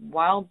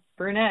wild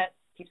brunette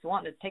keeps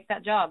wanting to take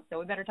that job, so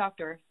we better talk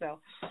to her.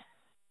 So,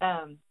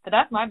 but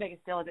that's my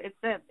biggest deal.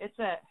 It's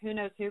a who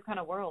knows who kind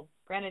of world.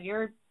 Granted,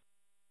 your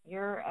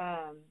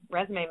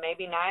resume may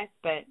be nice,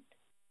 but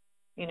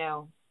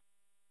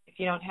if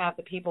you don't have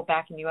the people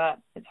backing you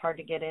up, it's hard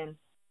to get in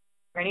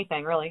for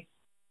anything, really.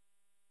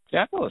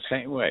 Yeah, I feel the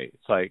same way.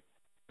 It's like,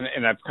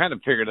 and I've kind of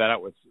figured that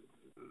out with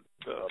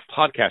the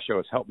podcast show.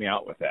 Has helped me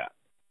out with that.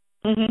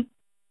 Mm-hmm.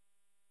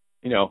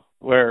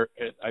 Where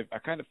I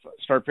kind of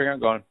started figuring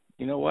out, going,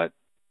 you know what?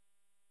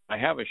 I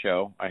have a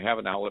show. I have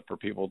an outlet for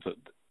people to,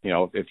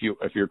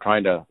 if you're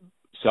trying to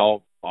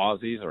sell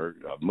Aussies or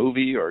a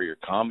movie or your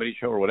comedy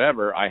show or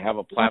whatever, I have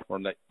a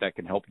platform that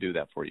can help do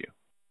that for you.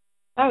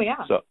 Oh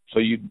yeah. So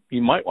you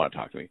might want to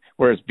talk to me.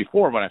 Whereas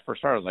before, when I first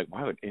started, I was like,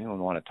 why would anyone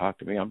want to talk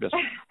to me? I'm just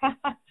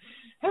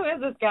who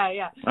is this guy?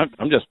 Yeah.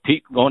 I'm just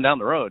Pete going down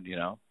the road,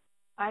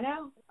 I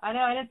know,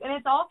 and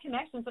it's all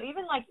connections. So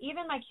even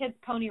my kids'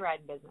 pony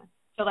riding business.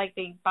 So like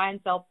they buy and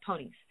sell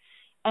ponies.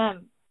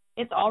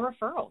 It's all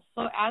referrals.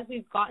 So as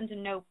we've gotten to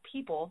know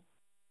people,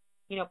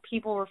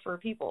 people refer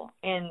people,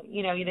 and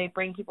they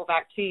bring people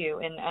back to you,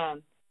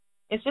 and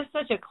it's just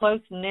such a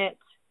close knit.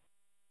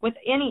 With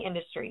any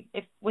industry,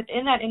 if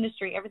within that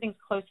industry everything's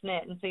close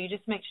knit, and so you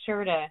just make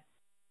sure to,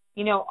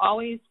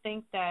 always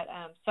think that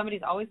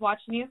somebody's always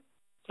watching you.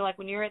 So like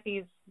when you're at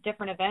these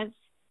different events,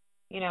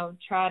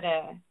 try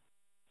to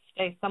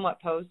stay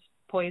somewhat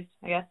poised,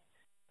 I guess.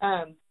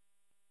 And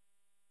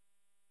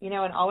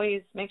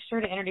always make sure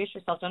to introduce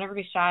yourself. Don't ever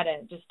be shy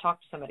to just talk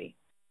to somebody,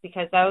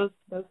 because those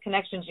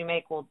connections you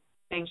make will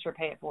dang sure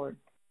pay it forward.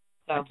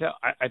 So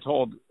I've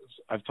told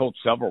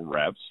several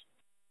reps.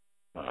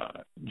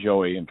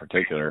 Joey in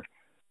particular,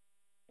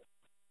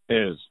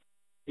 is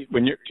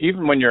when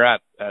you're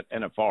at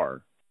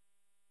NFR,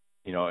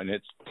 and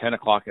it's 10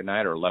 o'clock at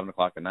night or 11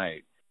 o'clock at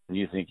night, and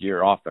you think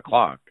you're off the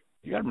clock,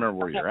 you got to remember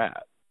where you're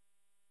at.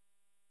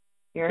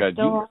 You're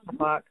still on the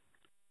clock.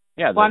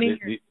 Yeah,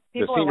 the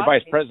senior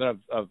vice president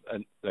of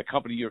the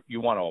company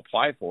you want to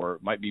apply for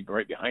might be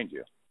right behind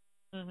you,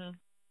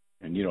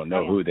 and you don't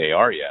know who they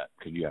are yet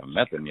because you haven't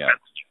met them yet.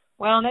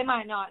 Well, they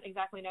might not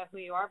exactly know who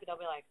you are, but they'll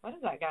be like, "What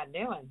is that guy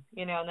doing?"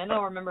 And then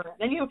they'll remember.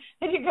 Then you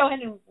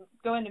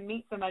go in to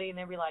meet somebody, and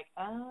they'll be like,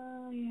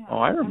 "Oh yeah." Oh,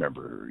 I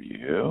remember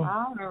you.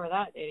 I remember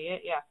that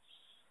idiot. Yeah.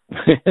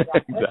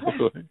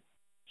 Exactly.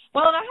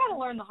 Well, and I had to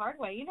learn the hard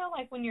way.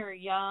 Like when you're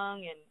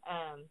young, and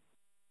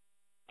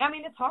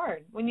it's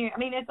hard when you.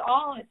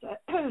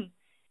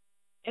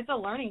 It's a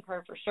learning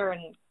curve for sure.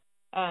 And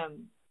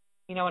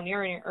when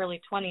you're in your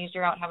early 20s,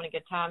 you're out having a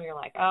good time. You're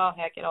like, oh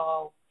heck, it'll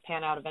all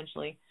pan out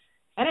eventually.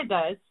 And it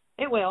does.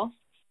 It will.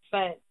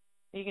 But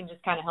you can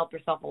just kind of help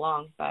yourself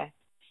along by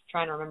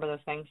trying to remember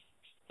those things.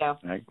 So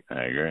I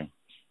agree.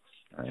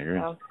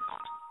 So.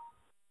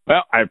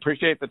 Well, I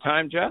appreciate the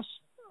time, Jess.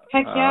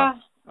 Heck yeah.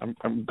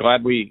 I'm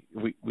glad we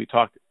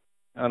talked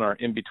on our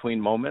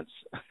in-between moments.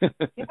 Yeah.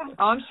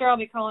 I'm sure I'll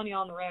be calling you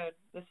on the road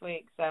this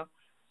week. So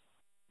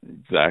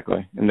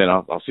exactly. And then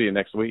I'll see you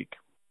next week.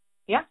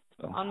 Yeah,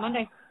 on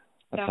Monday.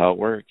 That's how it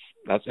works.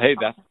 That's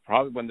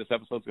probably when this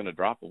episode's going to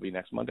drop. Will be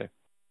next Monday.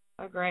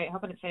 Oh, great. I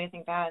hope I didn't say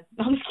anything bad.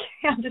 I'm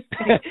just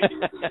kidding.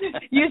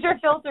 Use your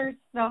filters.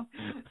 No.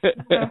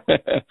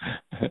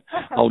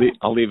 I'll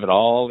leave it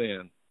all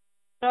in.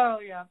 Oh,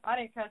 yeah. I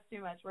didn't cuss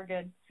too much. We're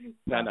good.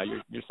 No,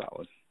 you're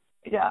solid.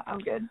 Yeah, I'm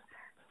good.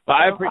 Well,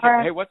 I So, appreciate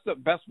it. Hey, what's the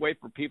best way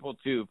for people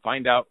to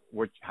find out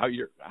how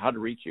to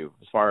reach you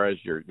as far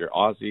as your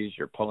Aussies,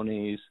 your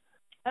ponies?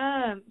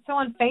 So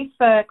on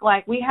Facebook,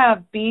 like we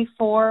have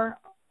B4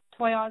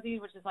 Toy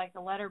Aussies, which is like the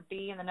letter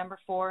B and the number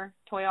 4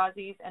 Toy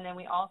Aussies, and then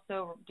we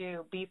also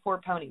do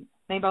B4 Ponies.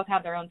 They both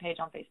have their own page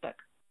on Facebook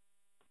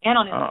and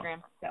on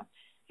Instagram. So,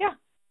 yeah.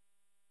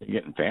 You're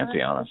getting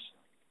fancy on us.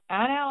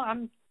 I know.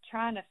 I'm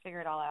trying to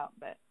figure it all out,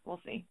 but we'll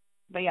see.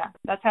 But yeah,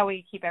 that's how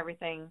we keep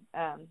everything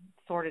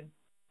sorted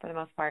for the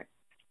most part.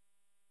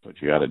 That's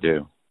what you got to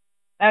do.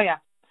 Oh yeah.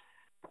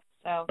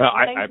 So well,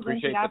 I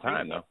appreciate the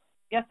time, though.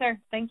 Yes, sir.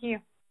 Thank you.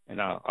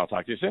 And I'll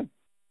talk to you soon.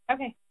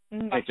 Okay.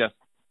 Bye. Thanks, Jess.